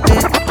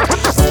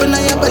 Open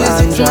up your belly,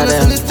 sit down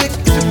and the stick.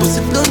 If you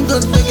pussy done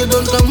good, beg you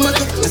don't come back.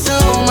 Me say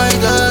oh my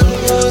god.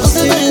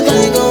 Pussy tight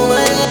like oh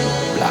my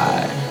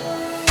god.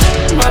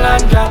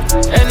 Malanja,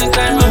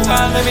 anytime you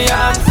call me, me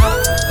answer.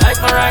 Like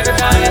my ragga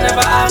down, you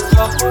never ask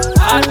for.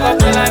 Hard fuck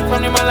me like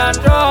from the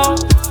Malandro.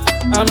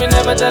 And me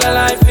never tell a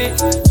lie fit.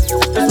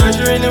 That's why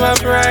she really want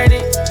to ride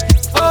it.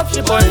 Hope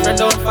she boyfriend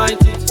don't fight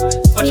it.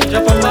 But she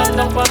drop a band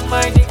up on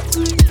my dick.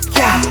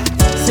 Yeah,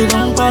 sit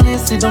don't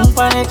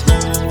panic.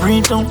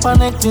 Breathe, don't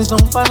panic, please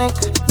don't panic.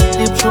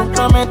 Deep throat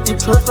from it.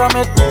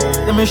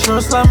 Let me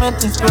sure slam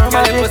it, it's girl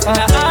magic. Your pussy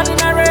not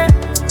ordinary.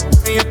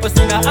 Your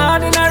pussy not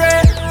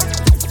ordinary.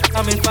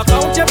 Come in, fuck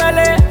out your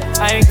belly.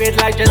 I ain't great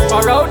like just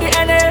borrow the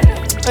NA.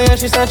 Oh yeah,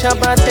 she's such a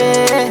bad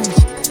bitch.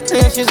 Oh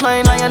yeah, she's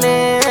my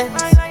lioness.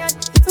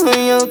 Oh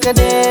you look at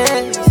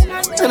this.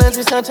 And then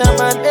she's such a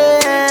bad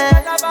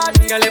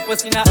bitch. Girl, your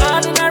pussy not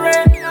ordinary.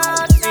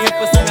 Your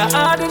pussy not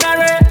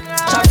ordinary.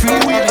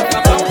 Come in,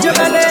 fuck out your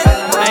belly.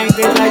 I ain't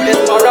great like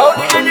just borrow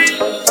the NA.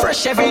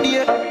 Fresh every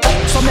day.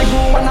 Some me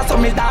go and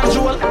some me dance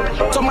roll.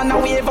 Some man a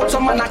wave up,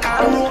 some man a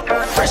can't roll.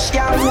 Fresh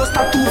girl roast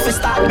a tooth fi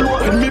start blow.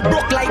 When me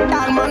broke like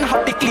dog man,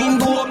 happy clean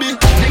go be.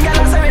 Them gyal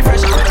a say me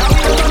fresh, and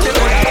me don't say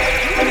me.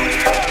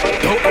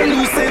 No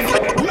elusive,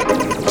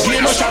 she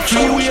no shot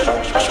free wheel.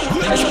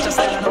 Venice watch a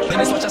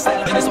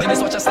style,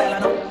 Venice watch a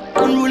style,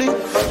 unruly,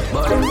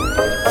 but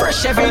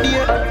fresh every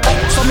day.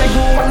 Some me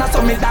go and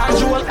some me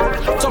dance roll.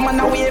 Some man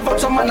a wave up,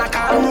 some man a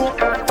can't roll.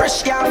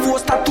 Fresh girl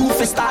roast a tooth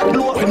fi start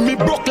blow. When me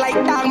broke like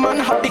dog man,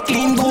 happy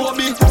clean go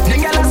be. Them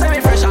gyal a say me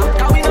fresh,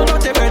 cause we no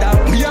dirty brother.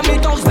 Me and me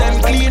thugs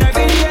them clean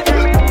every day.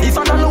 If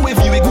I don't know if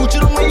you we Gucci,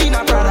 don't we in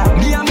a Prada.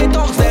 Me and me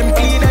thugs them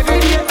clean every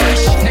day.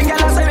 Them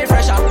gyal a say me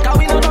fresh, cause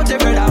we no dirty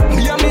brother.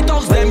 Me and me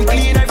thugs them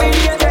clean every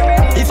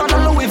day. If I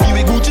don't know if you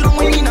we Gucci, don't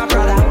we in a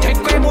Prada.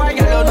 Take way boy,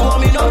 girl, you know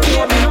me no.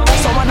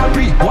 Someone a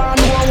pre, one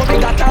know what we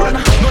got on.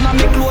 None of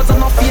me clothes are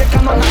no fake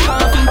and none of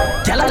coffee.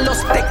 Gyal a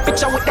just take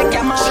picture with the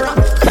camera.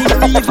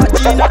 Me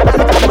vagina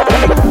and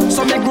tamarind.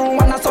 Some me grow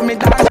and some me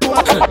dance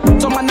to.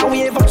 Some man a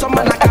wave up, some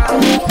man a can't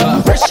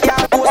move. Fresh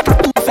girl post a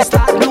tooth fi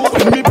start blow.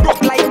 When me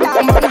broke like that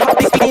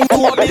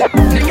bubble. The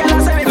girl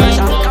a say me fresh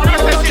and come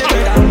and touch it.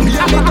 Me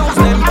and me toes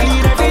them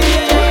clean every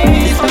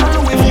day. This one on the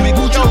way we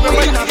go to me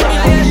in a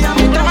fire. Me and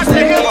me toes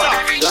them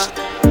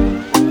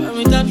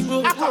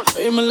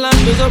in my land,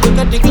 there's a break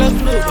at the glass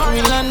floor. I'm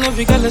in land,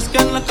 every girl is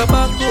scan like a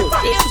barcode.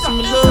 If you see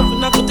me love,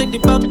 and I could take the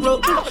back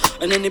road.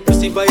 And any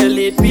pussy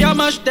violate me, I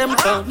mash them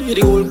down. Hear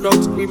the whole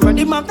crowd scream for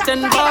the Mac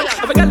 10 ball.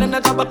 Every girl in the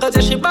top because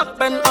she back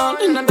bend on.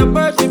 And the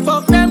birds, we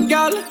fuck them,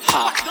 girl.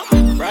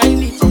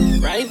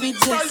 Private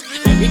jets.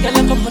 Every girl I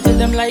come to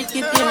them like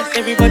it, yes.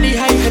 Everybody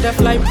high head of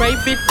fly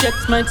private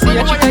jets. Might see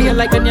a chick you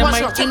like and you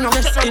might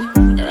invest in.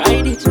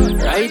 Ride it,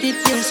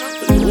 yes.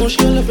 But no,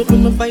 she'll love it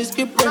when my vice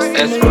keep breast.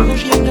 And no,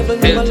 she'll never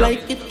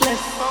like it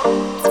less.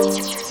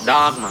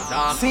 Dog man.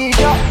 See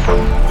ya.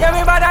 Yeah,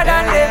 we better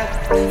than them.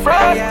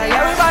 Front.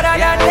 Yeah, we better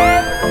than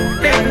them.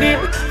 Them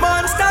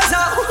monsters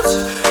out.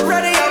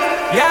 Ready up.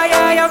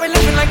 Yeah, we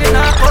living like the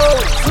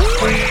narcos.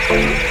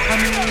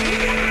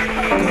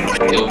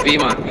 Yo,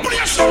 V-man.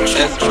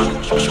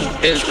 S-man.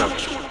 Hilltop.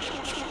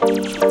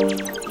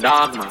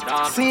 Dog man.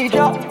 See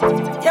ya.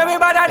 Yeah, we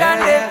better than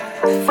them.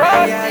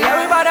 Front. Yeah,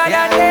 we better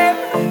than them.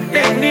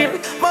 Them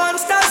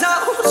monsters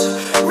out.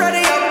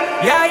 Ready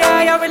up.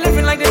 Yeah, we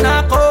living like the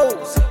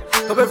narcos.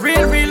 Cause we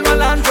real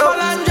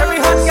Melandros. Jerry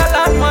hot girl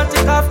and want to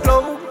take off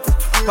clothes.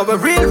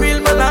 Cause we real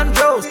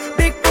Melandros.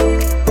 Big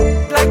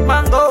like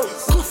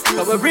mangoes.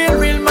 Cause we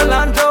real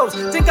Melandros.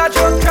 Think I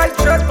just tried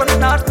shirt for the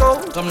North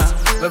Coast.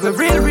 Cause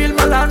we real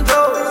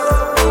Melandros.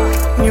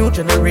 New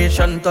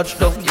generation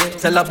touchdown.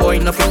 Tell a boy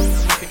nothing.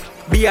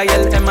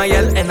 BIL,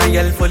 MIL,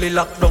 NIL fully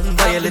locked down.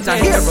 Violate a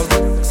hero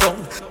song.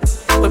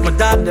 But my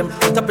dog them,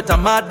 top it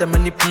and mad them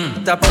and the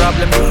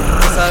problem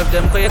solve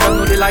them. Cause you don't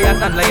know the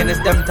lion and lioness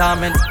them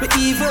torment. Be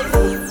evil,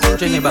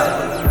 Jenny bad.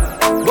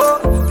 Whoa,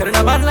 cause they're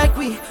not bad like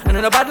we, and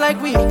they're not bad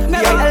like we.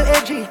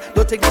 B-I-L-A-G,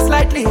 don't take this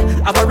lightly.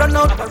 I'ma run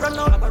out.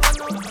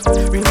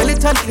 Real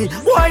militantly,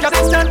 why up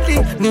instantly.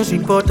 New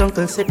sheep pot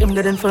uncle set him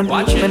dead in front.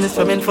 Watch it. Menace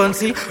from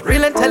infancy.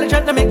 Real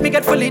intelligent to make me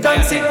get fully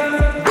dancing.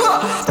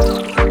 Whoa,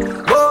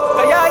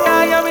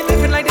 yeah, we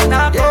living like this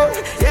now.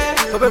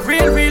 But we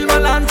real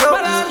Melandro.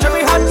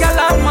 Jerry hot girl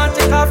and want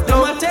take off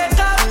clothes.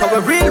 But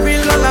we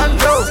real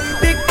Melandro.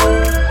 Big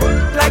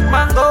like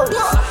mangoes.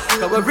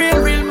 But we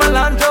real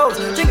Melandro.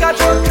 Think I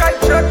just tried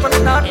shirt for the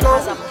North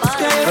Coast.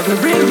 But we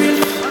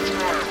real.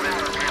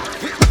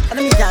 And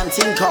me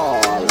dancing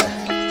call,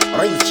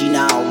 reaching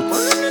out.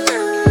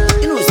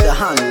 You know it's the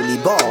unruly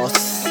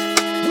boss.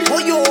 Oh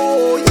yo,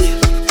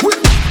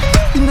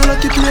 in the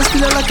lucky place,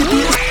 still a lucky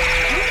place.